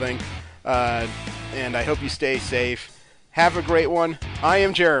learned something, and I hope you stay safe. Have a great one. I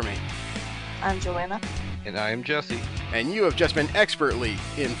am Jeremy. I'm Joanna. And I am Jesse. And you have just been expertly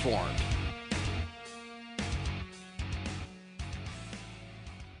informed.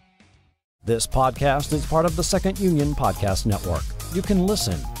 This podcast is part of the Second Union Podcast Network. You can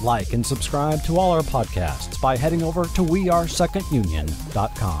listen, like, and subscribe to all our podcasts by heading over to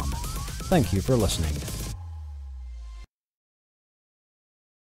wearesecondunion.com. Thank you for listening.